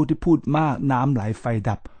ผู้ที่พูดมากน้ำไหลไฟ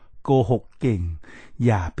ดับโกหกเก่งอ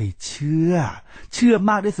ย่าไปเชื่อ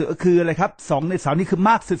มากที่สุดก็คืออะไรครับ2 ใน 3นี่คือ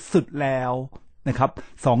มากสุดๆแล้วนะครับ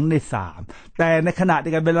2 ใน 3แต่ในขณะเดี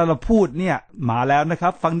ยวกันเวลาเราพูดเนี่ยมาแล้วนะครั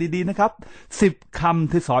บฟังดีๆนะครับ10 ค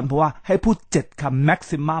ำที่สอนเพราะว่าให้พูด7 คำแม็ก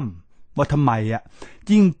ซิมัมว่าทำไม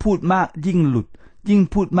ยิ่งพูดมากยิ่งหลุดยิ่ง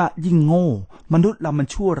พูดมากยิ่งโง่มนุษย์เรามัน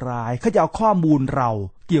ชั่วร้ายเขาจะเอาข้อมูลเรา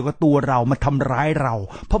เกี่ยวกับตัวเรามาทำร้ายเรา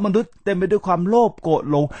เพราะมนุษย์เต็มไปด้วยความโลภโกรธ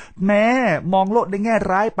หลงแม้มองโลกในแง่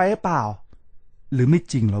ร้ายไปหรือเปล่าหรือไม่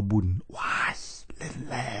จริงเราบุญว้ายเล่น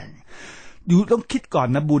แรงอยู่ต้องคิดก่อน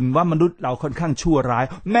นะบุญว่ามนุษย์เราค่อนข้างชั่วร้าย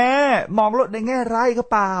แม่มองโลกในแง่ร้ายก็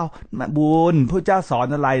เปล่าบุญพระเจ้าสอน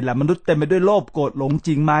อะไรล่ะมนุษย์เต็มไปด้วยโลภโกรธหลงจ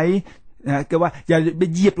ริงไหมนะก็ว่าอย่าไป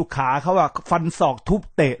เหยียบลูกขาเขาฟันศอกทุบ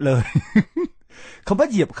เตะเลยคำว่า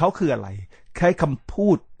เหยียบเขาคืออะไรใช้คำพู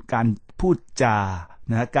ดการพูดจา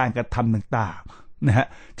นะการกระทำต่างๆนะฮะ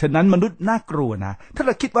ฉะนั้นมนุษย์น่ากลัวนะถ้าเร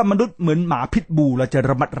าคิดว่ามนุษย์เหมือนหมาพิษบูเราจะ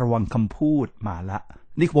ระมัดระวังคำพูดมาละ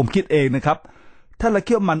นี่ผมคิดเองนะครับถ้าเรา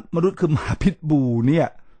คิดว่ามนุษย์คือหมาพิษบูเนี่ย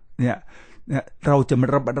เราจะ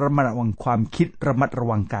ระมัดระวังความคิดระมัดระ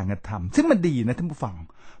วังการกระทำซึ่งมันดีนะท่านผู้ฟัง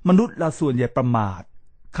มนุษย์เราส่วนใหญ่ประมาท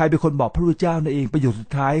ใครเป็นคนบอกพระพุทธเจ้านั่นเองประโยคสุด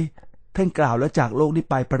ท้ายท่านกล่าวแล้วจากโลกนี้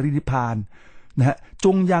ไปปรินิพพานนะฮะจ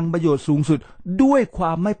งยังประโยชน์สูงสุดด้วยคว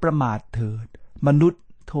ามไม่ประมาทเถิดมนุษย์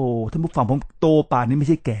โธ่ท่านผู้ฟังผมโตป่านนี้ไม่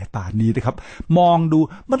ใช่แก่ป่านนี้นะครับมองดู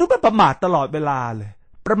มนุษย์มันประมาทตลอดเวลาเลย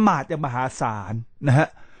ประมาทอย่างมหาศาลนะฮะ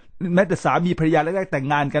แม้แต่สามีภรรยาแรกๆแต่ง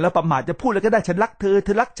งานกันแล้วประมาทจะพูดอะไรก็ได้ฉันรักเธอเธ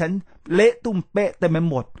อรักฉันเละตุ้มเป๊ะแต่ไม่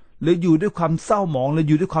หมดหรืออยู่ด้วยความเศร้าหมองหรืออ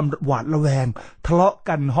ยู่ด้วยความหวาดระแวงทะเลาะ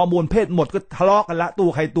กันฮอร์โมนเพศหมดก็ทะเลาะกันละตัว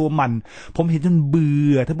ใครตัวมันผมเห็นจนเบื่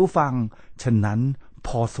อท่านผู้ฟังฉะนั้นพ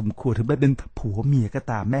อสมควรถึงได้เป็นผัวเมียก็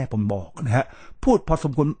ตามแม่ผมบอกนะฮะพูดพอส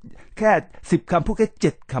มควรแค่10 คำพูดแค่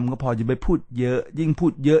7 คำก็พออย่าไปพูดเยอะยิ่งพู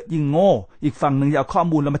ดเยอะยิ่งโง่อีกฝั่งหนึ่งอย่าเอาข้อ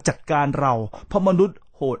มูลเรามาจัดการเราเพราะมนุษย์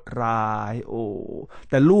โหดร้ายโอ้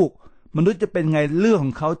แต่ลูกมนุษย์จะเป็นไงเรื่องข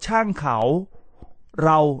องเขาช่างเขาเ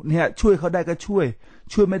ราเนี่ยช่วยเขาได้ก็ช่ว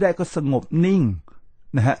ยไม่ได้ก็สงบนิ่ง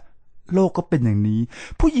นะฮะโลกก็เป็นอย่างนี้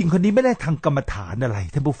ผู้หญิงคนนี้ไม่ได้ทางกรรมฐานอะไร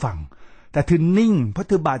ท่านผู้ฟังแต่เธอนิ่งเพราะเ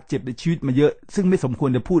ธอบาดเจ็บในชีวิตมาเยอะซึ่งไม่สมควร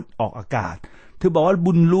จะพูดออกอากาศเธอบอกว่า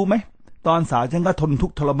บุญรู้ไหมตอนสาวฉันก็ทนทุ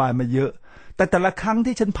กข์ทรมานมาเยอะแต่ละครั้ง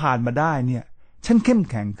ที่ฉันผ่านมาได้เนี่ยฉันเข้ม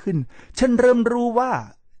แข็งขึ้นฉันเริ่มรู้ว่า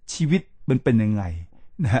ชีวิตมันเป็นยังไง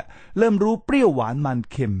นะฮะเริ่มรู้เปรี้ยวหวานมัน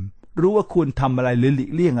เค็มรู้ว่าควรทำอะไรหรือหลี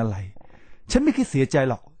กเลี่ยงอะไรฉันไม่คิดเสียใจ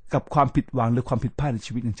หรอกกับความผิดหวังหรือความผิดพลาดใน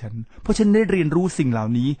ชีวิตของฉันเพราะฉันได้เรียนรู้สิ่งเหล่า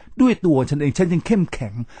นี้ด้วยตัวฉันเองฉันยังเข้มแข็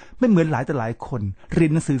งไม่เหมือนหลายแต่หลายคนเรีย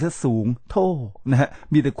นหนังสือซะสูงโธ่นะฮะ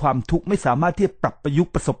มีแต่ความทุกข์ไม่สามารถที่จะปรับประยุก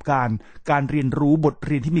ต์ประสบการณ์การเรียนรู้บทเ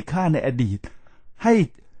รียนที่มีค่าในอดีตให้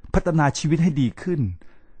พัฒนาชีวิตให้ดีขึ้น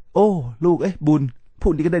โอ้ลูกบุญพว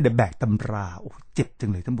กนี้ก็ได้แต่แบกตำราโอ้เจ็บจั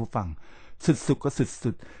งเลยท่านผู้ฟังสุดก็สุ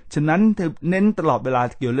ดฉะนั้นเธอเน้นตลอดเวลา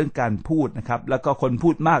เกี่ยวเรื่องการพูดนะครับแล้วก็คนพู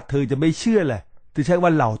ดมากเธอจะไม่เชื่อเลยเธอใช้ว่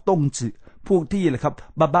าเหล่าต้งจื่อพวกที่แหละครับ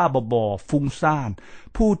บ้าบอฟุ้งซ่าน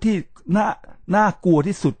ผู้ที่น่ากลัว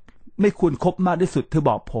ที่สุดไม่ควรคบมากที่สุดเธอ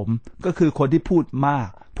บอกผมก็คือคนที่พูดมาก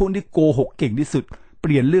พวกที่โกหกเก่งที่สุดเป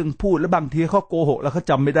ลี่ยนเรื่องพูดแล้วบางทีเขาโกหกแล้วเขา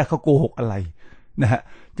จำไม่ได้เขาโกหกอะไรนะฮะ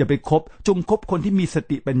อย่าไปคบจงคบคนที่มีส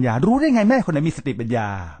ติปัญญารู้ได้ไงแม่คนไหนมีสติปัญญา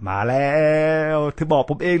มาแล้วเธอบอก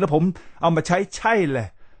ผมเองแล้วผมเอามาใช่เลย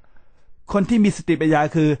คนที่มีสติปัญญา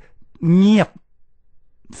คือเงียบ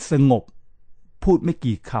สงบพูดไม่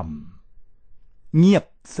กี่คำเงียบ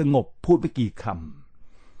สงบพูดไม่กี่ค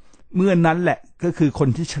ำเมื่อนั้นแหละก็คือคน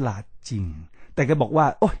ที่ฉลาดจริงแต่แกบอกว่า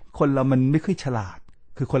โอ๊ยคนเรามันไม่ค่อยฉลาด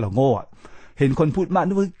คือคนเราโง่เห็นคนพูดมาก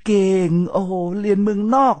นึกว่าเก่งโอ้โหเรียนเมือง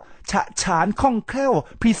นอกฉะฉานคล่องแคล่ว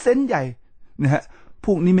พรีเซนต์ใหญ่นะฮะพ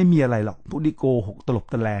วกนี้ไม่มีอะไรหรอกพวกนี้โกหกตลบ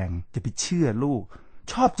ตะแลงจะไปเชื่อลูก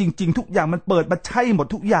ชอบจริงๆทุกอย่างมันเปิดมาใช่หมด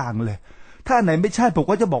ทุกอย่างเลยถ้าไหนไม่ใช่ผม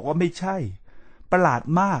ก็จะบอกว่าไม่ใช่ประหลาด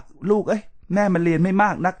มากลูกแม่มันเรียนไม่ม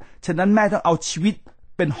ากนักฉะนั้นแม่ต้องเอาชีวิต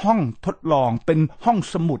เป็นห้องทดลองเป็นห้อง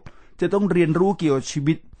สมุดจะต้องเรียนรู้เกี่ยวกับชี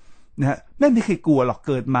วิตนะฮะแม่ไม่เคยกลัวหรอก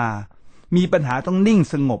เกิดมามีปัญหาต้องนิ่ง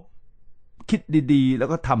สงบคิดดีๆแล้ว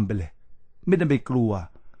ก็ทำไปเลยไม่ต้องไปกลัว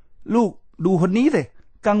ลูกดูคนนี้เลย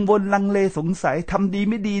กังวลลังเลสงสัยทำดี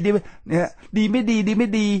ไม่ดีดีเนี่ยดีไม่ดี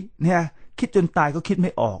เนี่ยคิดจนตายก็คิดไ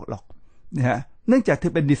ม่ออกหรอกเนี่ยเนื่องจากเธ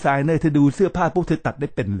อเป็นดีไซเนอร์เธอดูเสื้อผ้าปุ๊บเธอตัดได้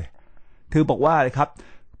เป็นเลยเธอบอกว่าเลยครับ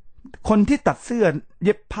คนที่ตัดเสื้อเ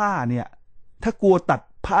ย็บผ้าเนี่ยถ้ากลัวตัด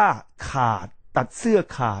ผ้าขาดตัดเสื้อ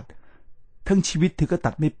ขาดทั้งชีวิตเธอก็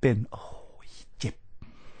ตัดไม่เป็นโอ้ยเจ็บ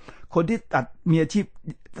คนที่ตัดมีอาชีพ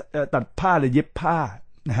ตัดผ้าหรือเย็บผ้า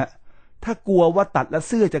นะฮะถ้ากลัวว่าตัดแล้ว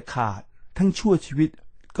เสื้อจะขาดทั้งชั่วชีวิต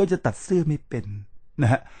ก็จะตัดเสื้อไม่เป็นน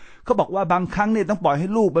ะฮะเขาบอกว่าบางครั้งเนี่ยต้องปล่อยให้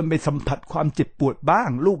ลูกมันไปสัมผัสความเจ็บปวดบ้าง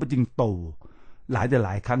ลูกมันจึงโตหล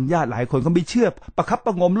ายครั้งญาติหลายคนก็ไม่เชื่อประคับป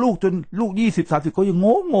ระงมลูกจนลูก20-30ก็ยัง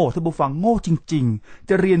โง่ท่านผู้ฟังโง่จริงๆ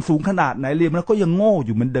จะเรียนสูงขนาดไหนเรียนแล้วก็ยังโง่อ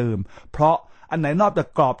ยู่เหมือนเดิมเพราะอันไหนนอกจาก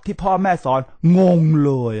กรอบที่พ่อแม่สอนงงเ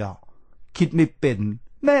ลยอ่ะคิดไม่เป็น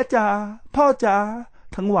แม่จ๋าพ่อจ๋า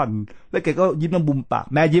ทั้งวันแล้วแกก็ยิ้มน้ำบุมปาก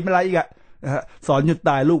แม่ยิ้มอะไรอีกอะสอนจนต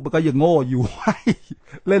ายลูกมันก็ยังโง่อยู่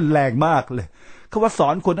เล่นแรงมากเลยเขาว่าสอ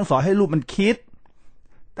นคนต้องสอนให้ลูกมันคิด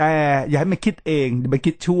แต่อย่าให้มันคิดเองอย่าไป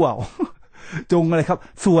คิดชั่ว จงอะไรครับ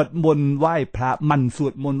สวดมนต์ไหว้พระมันสว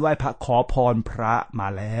ดมนต์ไหว้พระขอพรพระมา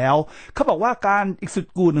แล้วเขาบอกว่าการอีกสุด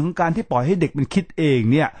กูหนึ่งของการที่ปล่อยให้เด็กมันคิดเอง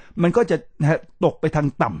เนี่ยมันก็จะตกไปทาง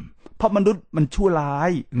ต่ำเพราะมนุษย์มันชั่วร้า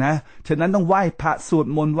ยนะฉะนั้นต้องไหว้พระสวด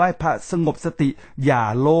มนต์ไหว้พระสงบสติอย่า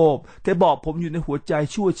โลภแกบอกผมอยู่ในหัวใจ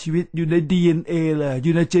ชั่วชีวิตอยู่ใน DNA เลยอ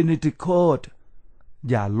ยู่ใน genetic code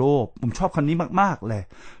อย่าโลภผมชอบคำนี้มากๆเลย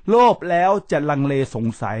โลภแล้วจะลังเลสง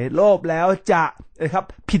สัยโลภแล้วจะนะครับ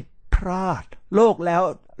ผิดพลาดโลภแ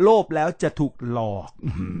ล้วจะถูกหลอก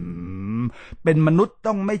เป็นมนุษย์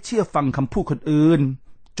ต้องไม่เชื่อฟังคำพูดคนอื่น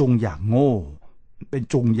จงอย่าโง่เป็น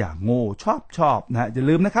จงอย่างโง่ชอบนะอย่า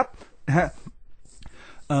ลืมนะครับนะฮะ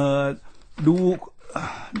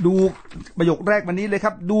ดูประโยคแรกวันนี้เลยค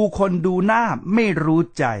รับดูคนดูหน้าไม่รู้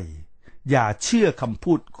ใจอย่าเชื่อคำ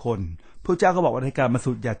พูดคนพระเจ้าก็บอกว่าในการมา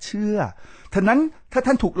สุดอย่าเชื่อท่านั้นถ้า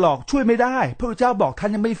ท่านถูกหลอกช่วยไม่ได้พระเจ้าบอกท่า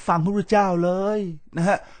นยังไม่ฟังพระเจ้าเลยนะ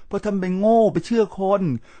ฮะเพราะท่านไปโง่ไปเชื่อคน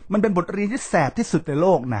มันเป็นบทเรียนที่แสบที่สุดในโล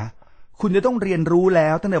กนะคุณจะต้องเรียนรู้แล้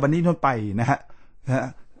วตั้งแต่วันนี้ต้นไปนะฮะ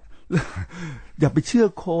อย่าไปเชื่อ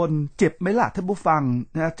คนเจ็บไหมล่ะท่านผู้ฟัง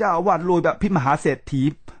นะเจ้าอาวาสรวยแบบพี่มหาเศรษฐี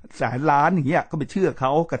100,000,000อย่างเงี้ยก็ไปเชื่อเข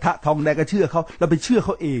ากระทะทองแดงก็เชื่อเขาเราไปเชื่อเข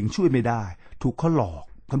าเองช่วยไม่ได้ถูกเขาหลอก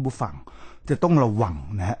ท่านผู้ฟังจะต้องระวัง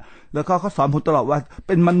นะฮะแล้วก็เขาสอนผมตลอดว่าเ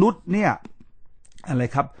ป็นมนุษย์เนี่ยอะไร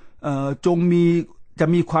ครับจงจะ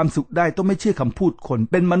มีความสุขได้ต้องไม่เชื่อคำพูดคน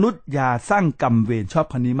เป็นมนุษย์อย่าสร้างกรรมเวรชอบ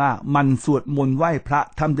คำนี้มากมันสวดมนต์ไหว้พระ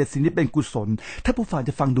ทำแต่สิ่งที่เป็นกุศลถ้าผู้ฟังจ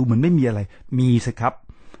ะฟังดูเหมือนไม่มีอะไรมีสิครับ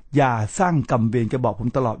อย่าสร้างกรรมเวรแกบอกผม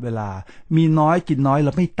ตลอดเวลามีน้อยกินน้อยแ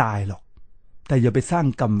ล้วไม่ตายหรอกแต่อย่าไปสร้าง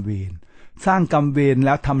กรรมเวรสร้างกรรมเวรแ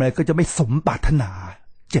ล้วทำอะไรก็จะไม่สมปรารถนา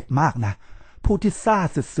เจ็บมากนะผู้ที่ซ่า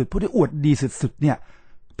สุดๆผู้ที่อวดดีสุดๆเนี่ย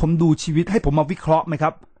ผมดูชีวิตให้ผมมาวิเคราะห์ไหมครั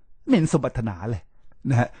บไม่เห็นสมปรารถนาเลย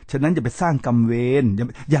นะฮะฉะนั้นอย่าไปสร้างกรรมเวร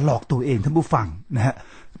อย่าหลอกตัวเองท่านผู้ฟังนะฮะ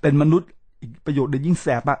เป็นมนุษย์อีกประโยชน์เดียวยิ่งแส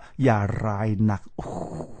บอะอย่าร้ายหนัก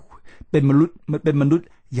เป็นมนุษย์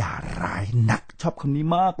อย่าร้ายหนักชอบคำนี้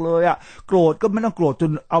มากเลยอะโกรธก็ไม่ต้องโกรธจ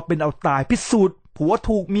นเอาเป็นเอาตายพิสูจน์ผัว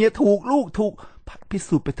ถูกเมียถูกลูกถูกพิ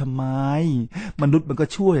สูจน์ไปทำไมมนุษย์มันก็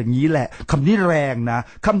ชั่วอย่างนี้แหละคำนี้แรงนะ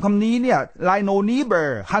คำนี้เนี่ยไลโนนีเบอ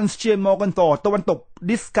ร์ฮันส์เชียนมอร์กันต่อตะวันตก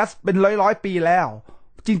ดิสคัสเป็นร้อยปีแล้ว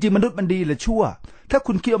จริงๆมนุษย์มันดีหรือชั่วถ้า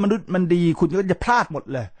คุณคิดว่ามนุษย์มันดีคุณก็จะพลาดหมด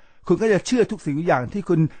เลยคุณก็จะเชื่อทุกสิ่งทุกอย่างที่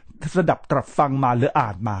คุณสดับตรับฟังมาหรืออ่า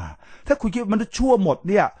นมาถ้าคุณคิดว่ามนุษย์ชั่วหมด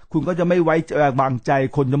เนี่ยคุณก็จะไม่ไว้วางใจ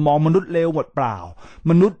คนจะมองมนุษย์เลวหมดเปล่า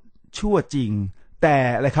มนุษย์ชั่วจริงแต่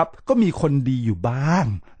อะไรครับก็มีคนดีอยู่บ้าง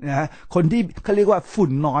นะคนที่เขาเรียกว่าฝุ่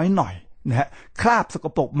นน้อยหน่อยนะฮะคราบสก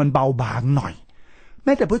ปรกมันเบาบางหน่อยแ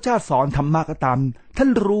ม้แต่พระเจ้าสอนธรรมะก็ตามท่าน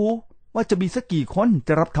รู้ว่าจะมีสักกี่คนจ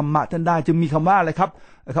ะรับธรรมะท่านได้จึงมีคำว่าอะไรครับ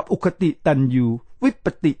อุคติตันยูวิป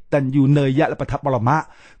ติตันยูเนยยะและปทัปปรมะ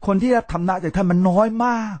คนที่รับธรรมะจากท่านมันน้อยม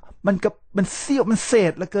ากมันเสี้ยวมันเศ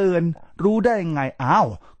ษเหลือเกินรู้ได้ยังไงอ้าว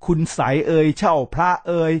คุณใสเช่าพระ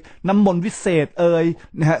น้ำมนต์วิเศษ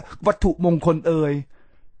นะฮะวัตถุมงคล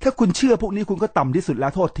ถ้าคุณเชื่อพวกนี้คุณก็ต่ำที่สุดแล้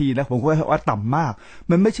วโทษทีนะผมว่าต่ำมาก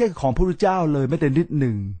มันไม่ใช่ของพระพุทธเจ้าเลยไม่แต่นิดห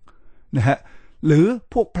นึ่งนะฮะหรือ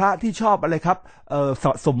พวกพระที่ชอบอะไรครับส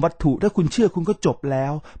ะสมวัตถุถ้าคุณเชื่อคุณก็จบแล้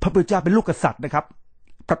วพระพุทธเจ้าเป็นลูกกษัตริย์นะครับ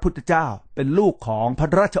พระพุทธเจ้าเป็นลูกของพระ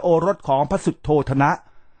ราชโอรสของพระสุทโธทนะ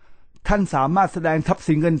ท่านสามารถแสดงทรัพย์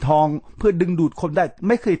สินเงินทองเพื่อดึงดูดคนได้ไ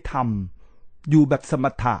ม่เคยทำอยู่แบบสม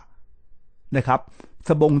ถะนะครับส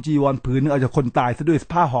บงจีวรผืนนึงเอาจากคนตายซะด้วย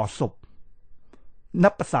ผ้าห่อศพนั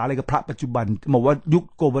บภาษาอะไรกับพระปัจจุบันบอกว่ายุค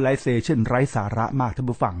globalization ไร้สาระมากท่าน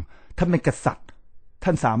ผู้ฟังท่านเป็นกษัตริย์ท่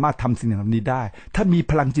านสามารถทำสิ่งเหล่านี้ได้ถ้ามี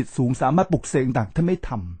พลังจิตสูงสามารถปลุกเสกต่างท่านไม่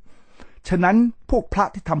ท ฉะนั้นพวกพระ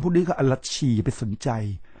ที่ทำพวกนี้ก็อลัชชีไปสนใจ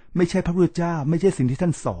ไม่ใช่พระพุทธเจ้าไม่ใช่สิ่งที่ท่า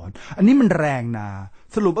นสอนอันนี้มันแรงนะ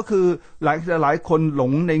สรุปก็คือหลายคนหล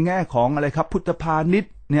งในแง่ของอะไรครับพุทธพาณิช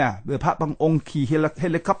ย์เนี่ยพระบางองค์ขี่เฮ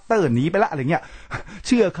ลิคอปเตอร์หนีไปละอะไรเงี้ยเ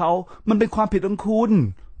ชื่อเขามันเป็นความผิดของคุณ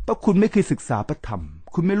เพราะคุณไม่เคยศึกษาพระธรรม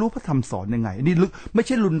คุณไม่รู้พระธรรมสอนยังไงนี่ไม่ใ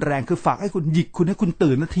ช่รุนแรงคือฝากให้คุณหยิกคุณให้คุณ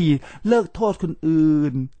ตื่นนาทีเลิกโทษคนอื่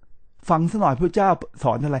นฟังซะหน่อยพระเจ้าส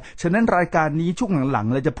อนอะไรฉะนั้นรายการนี้ช่วงหลัง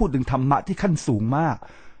ๆเราจะพูดถึงธรรมะที่ขั้นสูงมาก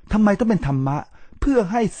ทำไมต้องเป็นธรรมะเพื่อ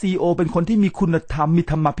ให้ซีโอเป็นคนที่มีคุณธรรมมี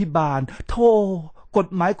ธรรมาภิบาลโธ่กฎ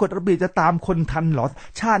หมายกฎระเบียบจะตามคนทันหรอ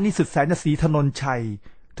ชาตินี้สุดแสนจะศรีถนนชัย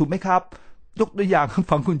ถูกไหมครับยกตัวอย่าง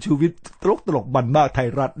ฟังคุณชูวิทย์ตลกบันมากไทย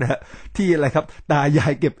รัฐนะฮะที่อะไรครับตายา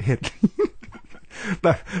ยเก็บเห็ด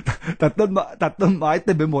ตัดต้นไม้เ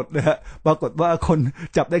ต็มไปหมดนะฮะปรากฏว่าคน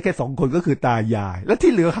จับได้แค่2 คนก็คือตายายแล้ว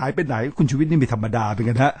ที่เหลือหายไปไหนคุณชูวิทย์นี่มีธรรมดาเป็น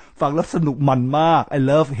กันฮะฟังแล้วสนุกมันมาก I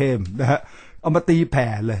love him นะฮะเอามาตีแผ่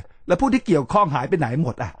เลยแล้วผู้ที่เกี่ยวข้องหายไปไหนหม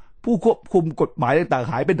ดอ่ะผู้ควบคุมกฎหมายต่าง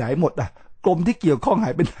ๆหายไปไหนหมดอ่ะกรมที่เกี่ยวข้องหา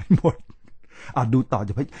ยไปไหนหมดดูต่อจ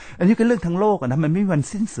ะไปอันนี้ก็เรื่องทั้งโลกนะมันไม่มีวัน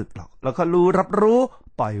สิ้นสุดหรอกแล้วก็รับรู้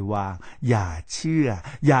ปล่อยวางอย่าเชื่อ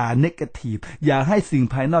อย่าเนกาทีฟอย่าให้สิ่ง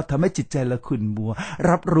ภายนอกทำให้จิตใจละคุณมัว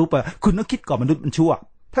รับรู้ไปคุณต้องคิดก่อนมนุษย์มันชั่ว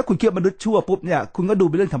ถ้าคุณคิดมนุษย์ชั่วปุ๊บเนี่ยคุณก็ดู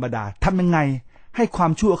เป็นเรื่องธรรมดาทำยังไงให้ควา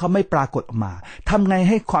มชั่วเขาไม่ปรากฏออกมาทำไง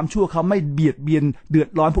ให้ความชั่วเขาไม่เบียดเบียนเดือด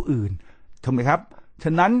ร้อนผู้อื่นถูกไหมครับฉ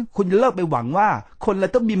ะนั้นคุณจะเลิกไปหวังว่าคนเรา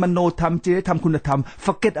ต้องมีมโนธรรมจริยธรรมคุณธรรม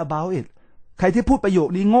forget about it ใครที่พูดประโยค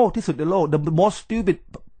นี้โง่ที่สุดในโลก the most stupid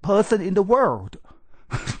person in the world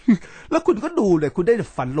แล้วคุณก็ดูเลยคุณได้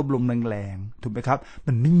ฝันลมๆแรงๆถูกไหมครับ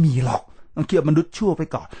มันไม่มีหรอกต้องคิดว่ามนุษย์ชั่วไป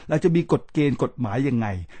ก่อนเราจะมีกฎเกณฑ์กฎหมายยังไง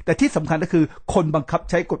แต่ที่สำคัญก็คือคนบังคับ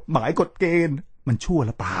ใช้กฎหมายกฎเกณฑ์มันชั่วห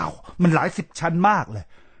รือเปล่ามันหลาย10 ชั้นมากเลย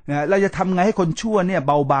นะเราจะทำไงให้คนชั่วเนี่ยเ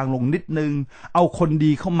บาบางลงนิดนึงเอาคน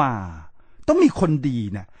ดีเข้ามาต้องมีคนดี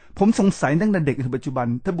นะผมสงสัยตั้งแต่เด็กถึงปัจจุบัน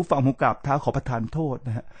ท่านผู้ฟังผมกราบเท้าขอประทานโทษน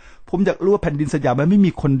ะฮะผมอยากรู้ว่าแผ่นดินสยามมันไม่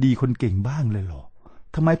มีคนดีคนเก่งบ้างเลยหรอ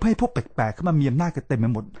ทำไมให้พวกแปลกๆเข้ามามีอำนาจกันเต็มไป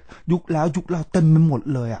หมดยุคแล้วยุคเราเต็มไปหมด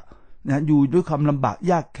เลยอ่ะนะอยู่ด้วยความลำบาก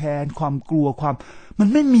ยากแค้นความกลัวความมัน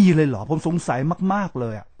ไม่มีเลยเหรอผมสงสัยมากๆเล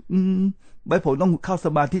ยอ่ะไว้ผมต้องเข้าส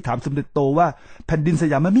มาธิถามสมเด็จโตว่าแผ่นดินส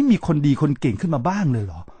ยามมันไม่มีคนดีคนเก่งขึ้นมาบ้างเลยเ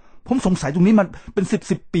หรอผมสงสัยตรงนี้มันเป็น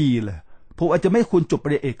10 ปีเลยผมอาจจะไม่ควรจบปริ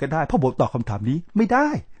ญญาเอกก็ได้เพราะผมตอบคำถามนี้ไม่ได้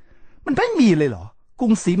มันไม่มีเลยเหรอกรุ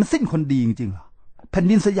งศรีมันสิ้นคนดีจริงๆเหรอแผ่น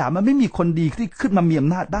ดินสยามมันไม่มีคนดีที่ขึ้นมามีอ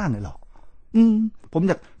ำนาจบ้างเลยเหรอผมอ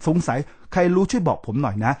ยากสงสัยใครรู้ช่วยบอกผมหน่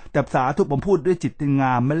อยนะแต่สาธุผมพูดด้วยจิตง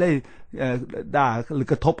ามไม่ได้ด่าหรือ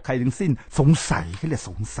กระทบใครทั้งสิ้นสงสัยเขาเรียก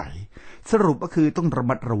สงสัยสรุปก็คือต้องระ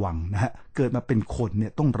มัดระวังนะฮะเกิดมาเป็นคนเนี่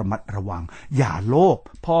ยต้องระมัดระวังอย่าโลภ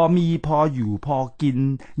พอมีพออยู่พอกิน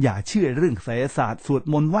อย่าเชื่อเรื่องไสยศาสตร์สวด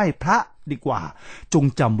มนต์ไหว้พระดีกว่าจง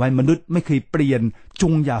จำไว้มนุษย์ไม่เคยเปลี่ยนจ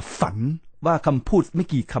งอย่าฝันว่าคำพูดไม่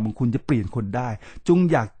กี่คำของคุณจะเปลี่ยนคนได้จง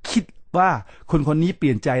อย่าคิดว่าคนคนนี้เป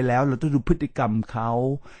ลี่ยนใจแล้วเราต้องดูพฤติกรรมเขา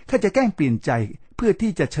ถ้าจะแกล้งเปลี่ยนใจเพื่อ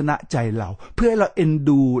ที่จะชนะใจเราเพื่อให้เราเอ็น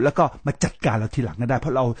ดูแล้วก็มาจัดการเราทีหลังก็ได้เพรา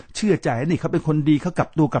ะเราเชื่อใจนี่เขาเป็นคนดีเขากลับ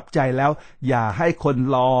ตัวกลับใจแล้วอย่าให้คน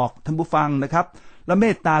หลอกท่านผู้ฟังนะครับแล้วเม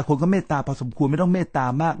ตตาคนก็เมตตาพอสมควรไม่ต้องเมตตา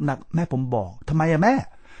มากนักแม่ผมบอกทำไมอะแม่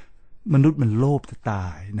มนุษย์มันโลภจะตา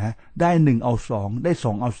ยนะได้1เอา2ได้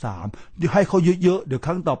2เอา3เดี๋ยวให้เขาเยอะๆเดี๋ยวค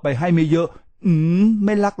รั้งต่อไปให้ไม่เยอะไ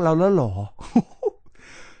ม่รักเราแล้วหรอ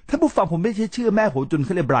ท่านผู้ฟังผมไม่ใช่เชื่อแม่ผมจนเข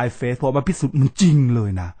าเรียกบรายเฟสพอมาพิสูจน์มันจริงเลย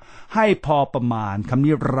นะให้พอประมาณคำ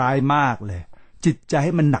นี้ร้ายมากเลยจิตใจใ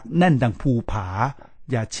ห้มันหนักแน่นดังภูผา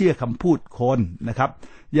อย่าเชื่อคำพูดคนนะครับ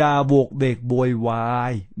อย่าโบกเบกโวยวา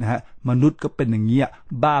ยนะฮะมนุษย์ก็เป็นอย่างเงี้ย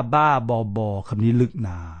บ้าบอคำนี้ลึกน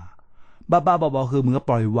าบ้าบอคือมึงก็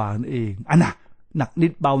ปล่อยวางนั่นเองอันน่ะหนักนิ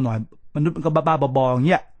ดเบาหน่อยมนุษย์มันก็บ้าบออย่างเ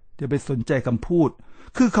งี้ยจะไปสนใจคำพูด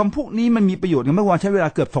คือคำพูดนี้มันมีประโยชน์กันไม่ว่าใช้เวลา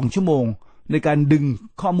เกือบ2 ชั่วโมงในการดึง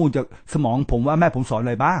ข้อมูลจากสมองผมว่าแม่ผมสอนอะ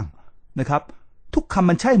ไรบ้างนะครับทุกคำ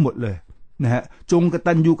มันใช่หมดเลยนะฮะจงก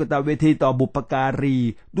ตัญญูกตเวทีต่อบุปการี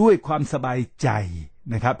ด้วยความสบายใจ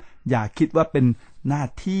นะครับอย่าคิดว่าเป็นหน้า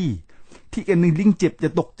ที่กันหนึ่งลิงเจ็บจะ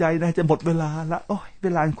ตกใจนะจะหมดเวลาละโอ้ยเว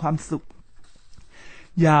ลาความสุข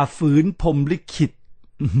อย่าฝืนพรหมลิขิต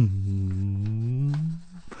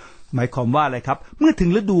หมายความว่าอะไรครับเมื่อถึง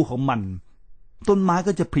ฤดูของมันต้นไม้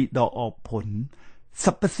ก็จะผลิดอกออกผลส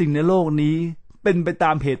รรพสิ่งในโลกนี้เป็นไปต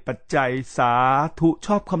ามเหตุปัจจัยสาธุช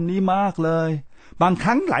อบคำนี้มากเลยบางค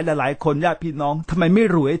รั้งหลายคนญาติพี่น้องทำไมไม่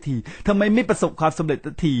รวยทีทำไมไม่ประสบความสำเร็จ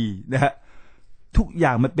ทีนะฮะทุกอย่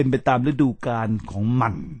างมันเป็นไปตามฤดูกาลของมั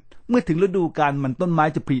นเมื่อถึงฤดูกาลมันต้นไม้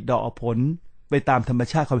จะผลิดอกออกผลไปตามธรรม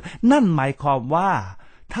ชาติของนั่นหมายความว่า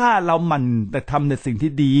ถ้าเราหมั่นแต่ทำในสิ่ง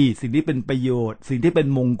ที่ดีสิ่งที่เป็นประโยชน์สิ่งที่เป็น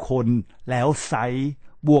มงคลแล้วไซ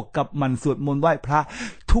บวกกับมันสวดมนต์ไหว้พระ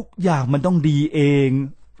ทุกอย่างมันต้องดีเอง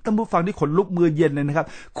ท่านผู้ฟังที่ขนลุกมือเย็นเลยนะครับ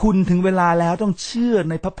คุณถึงเวลาแล้วต้องเชื่อ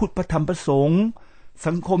ในพระพุทธพระธรรมพระสงฆ์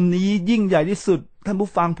สังคมนี้ยิ่งใหญ่ที่สุดท่านผู้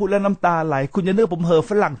ฟังพูดแล้วน้ำตาไหลคุณจะเลือกผมเหอะ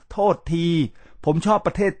ฝรั่งโทษทีผมชอบป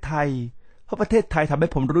ระเทศไทยเพราะประเทศไทยทำให้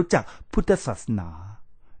ผมรู้จักพุทธศาสนา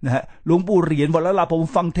นะฮะหลวงปู่เหรียญบอกแล้วล่ะผม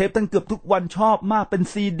ฟังเทปตั้งเกือบทุกวันชอบมากเป็น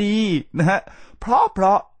ซีดีนะฮะเพร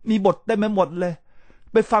าะมีบทเต็มไปหมดเลย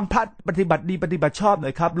ไปฟังพระปฏิบัติดีปฏิบัติชอบหน่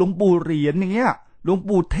อยครับหลวงปู่เหรียญอย่างเงี้ยหลวง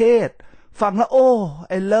ปู่เทศฟังแล้วโอ้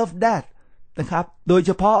I love that นะครับโดยเ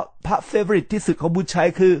ฉพาะพระเฟเวอริตที่สุดของบุญชัย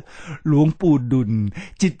คือหลวงปู่ดุล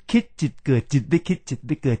จิตคิดจิตเกิดจิตไม่คิดจิตไ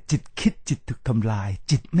ม่เกิดจิตคิดจิตถูกทำลาย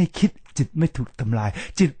จิตไม่คิดจิตไม่ถูกทำลาย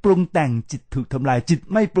จิตปรุงแต่งจิตถูกทำลายจิต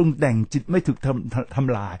ไม่ปรุงแต่งจิตไม่ถูกท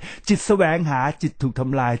ำลายจิตแสวงหาจิตถูกท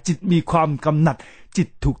ำลายจิตมีความกำหนัดจิต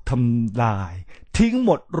ถูกทำลายทิ้งห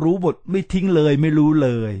มดรู้หมดไม่ทิ้งเลยไม่รู้เล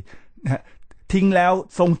ยนะทิ้งแล้ว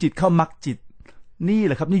ทรงจิตเข้ามักจิตนี่แ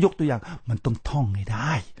หละครับนี่ยกตัวอย่างมันต้องท่องให้ไ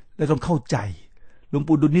ด้และต้องเข้าใจหลวง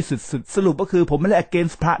ปู่ดุลนี่สุดๆสรุปก็คือผมไม่ได้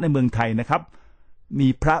against พระในเมืองไทยนะครับมี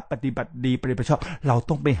พระปฏิบัติดีปฏิบัติชอบเรา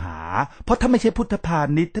ต้องไปหาเพราะถ้าไม่ใช่พุทธพา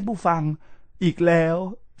ณิชย์ท่านผู้ฟังอีกแล้ว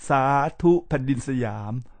สาธุแผ่นดินสยา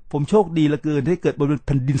มผมโชคดีเหลือเกินได้เกิดบนแ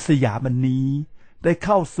ผ่นดินสยามอันนี้ได้เ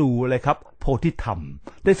ข้าสู่อะไรครับโพธิธรรม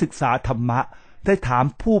ได้ศึกษาธรรมะได้ถาม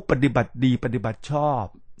ผู้ปฏิบัติดีปฏิบัติชอบ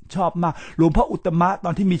มากหลวงพ่ออุตตมะต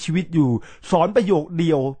อนที่มีชีวิตอยู่สอนประโยคเดี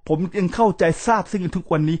ยวผมยังเข้าใจทราบซึ่งทุก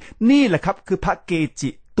วันนี้นี่แหละครับคือพระเกจิ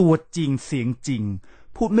ตัวจริงเสียงจริง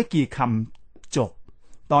พูดไม่กี่คำจบ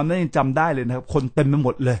ตอนนั้นยังจำได้เลยนะครับคนเต็มไปหม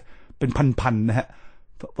ดเลยเป็นพันๆนะฮะ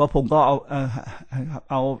เพราะผมก็เอา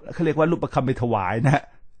เขาเรียกว่ารูปประคำไปถวายนะฮะ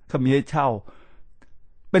เขามีให้เช่า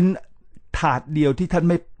เป็นถาดเดียวที่ท่าน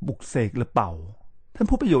ไม่ปลุกเสกหรือเปล่าท่าน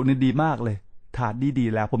พูดประโยคนี้ดีมากเลยถาดดี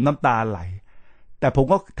แล้วผมน้ำตาไหลแต่ผม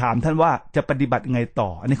ก็ถามท่านว่าจะปฏิบัติไงต่อ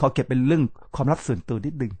อันนี้ขอเก็บเป็นเรื่องความลับส่วนตัวนิ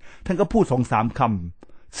ดนึงท่านก็พูด 2-3 ค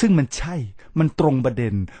ำซึ่งมันใช่มันตรงประเด็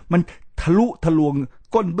นมันทะลุทะลวง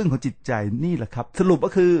ก้นบึ้งของจิตใจนี่แหละครับสรุปก็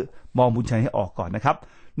คือมองบุญชัยให้ออกก่อนนะครับ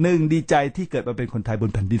1ดีใจที่เกิดมาเป็นคนไทยบน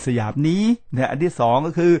แผ่นดินสยามนี้นะอันที่2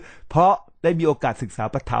ก็คือเพราะได้มีโอกาสศึกษา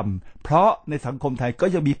พระธรรมเพราะในสังคมไทยก็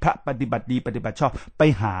ยังมีพระปฏิบัติดีปฏิบัติชอบไป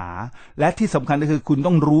หาและที่สำคัญก็คือคุณ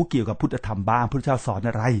ต้องรู้เกี่ยวกับพุทธธรรมบ้างพุทธเจ้าสอน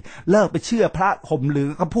อะไรเลิกไปเชื่อพระห่มเหลือง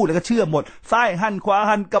ก็พูดแล้วก็เชื่อหมดซ้ายหันขวา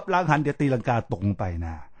หันกับหลังหันเดี๋ยวตีลังกาตกไปน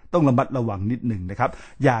ะต้องระมัดระวังนิดหนึ่งนะครับ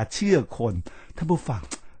อย่าเชื่อคนท่านผู้ฟัง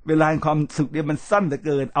เวลาความสุขเนี่ยมันสั้นเหลือเ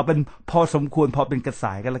กินเอาเป็นพอสมควรพอเป็นกระส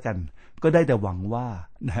ายกันแล้วกันก็ได้แต่หวังว่า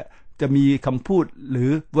นะฮะจะมีคำพูดหรือ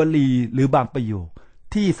วลีหรือบางประโยค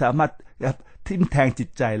ที่สามารถทิ่มแทงจิต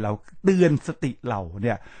ใจเราเตือนสติเราเ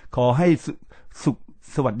นี่ยขอให้สุข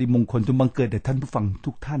สวัสดีมงคลจงบังเกิดแด่ท่านผู้ฟัง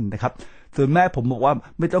ทุกท่านนะครับส่วนแม่ผมบอกว่า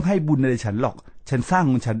ไม่ต้องให้บุญอะไรฉันหรอกฉันสร้าง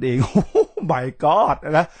ของฉันเองโอ้บายกอด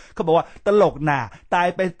นะเขาบอกว่าตลกหนาตาย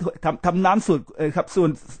ไปทำน้ำสูตรครับส่วน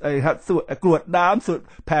ครับสูตรกรวดน้ำสูตร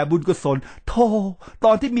แผ่บุญกุศลโธ่ต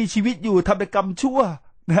อนที่มีชีวิตอยู่ทำแต่กรรมชั่ว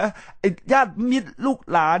นะไอ้ญาติมิตรลูก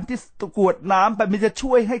หลานที่กรวดน้ำไปมันจะ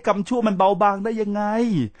ช่วยให้กรรมชั่วมันเบาบางได้ยังไง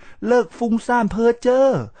เลิกฟุ้งซ่านเพ้อเจ้อ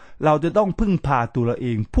เราจะต้องพึ่งพาตัวเราเอ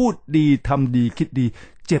งพูดดีทำดีคิดดี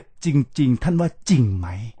เจ็บจริงๆท่านว่าจริงไหม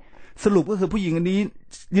สรุปก็คือผู้หญิงอันนี้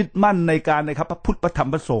ยึดมั่นในการนะครับพระพุทธพระธรรม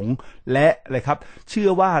พระสงฆ์และอะไรครับเชื่อ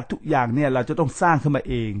ว่าทุกอย่างเนี่ยเราจะต้องสร้างขึ้นมา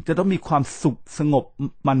เองจะต้องมีความสุขสงบ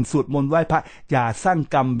มันสวดมนต์ไหว้พระอย่าสร้าง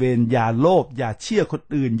กรรมเวรอย่าโลภอย่าเชื่อคน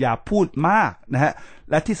อื่นอย่าพูดมากนะฮะ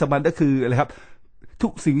และที่สำคัญก็คืออะไรครับทุ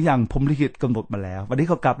กสิ่งอย่างผมลิขิตกำหนดมาแล้ววันนี้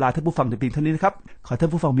ขอกราบลาท่านผู้ฟังแต่เพียงเท่านี้นะครับขอท่า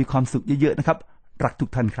นผู้ฟังมีความสุขเยอะๆนะครับรักทุก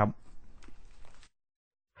ท่านครับ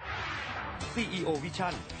CEO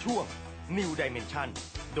Vision ช่วง New Dimension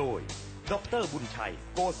โดยดร.บุญชัย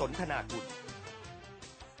โกศลธนากุล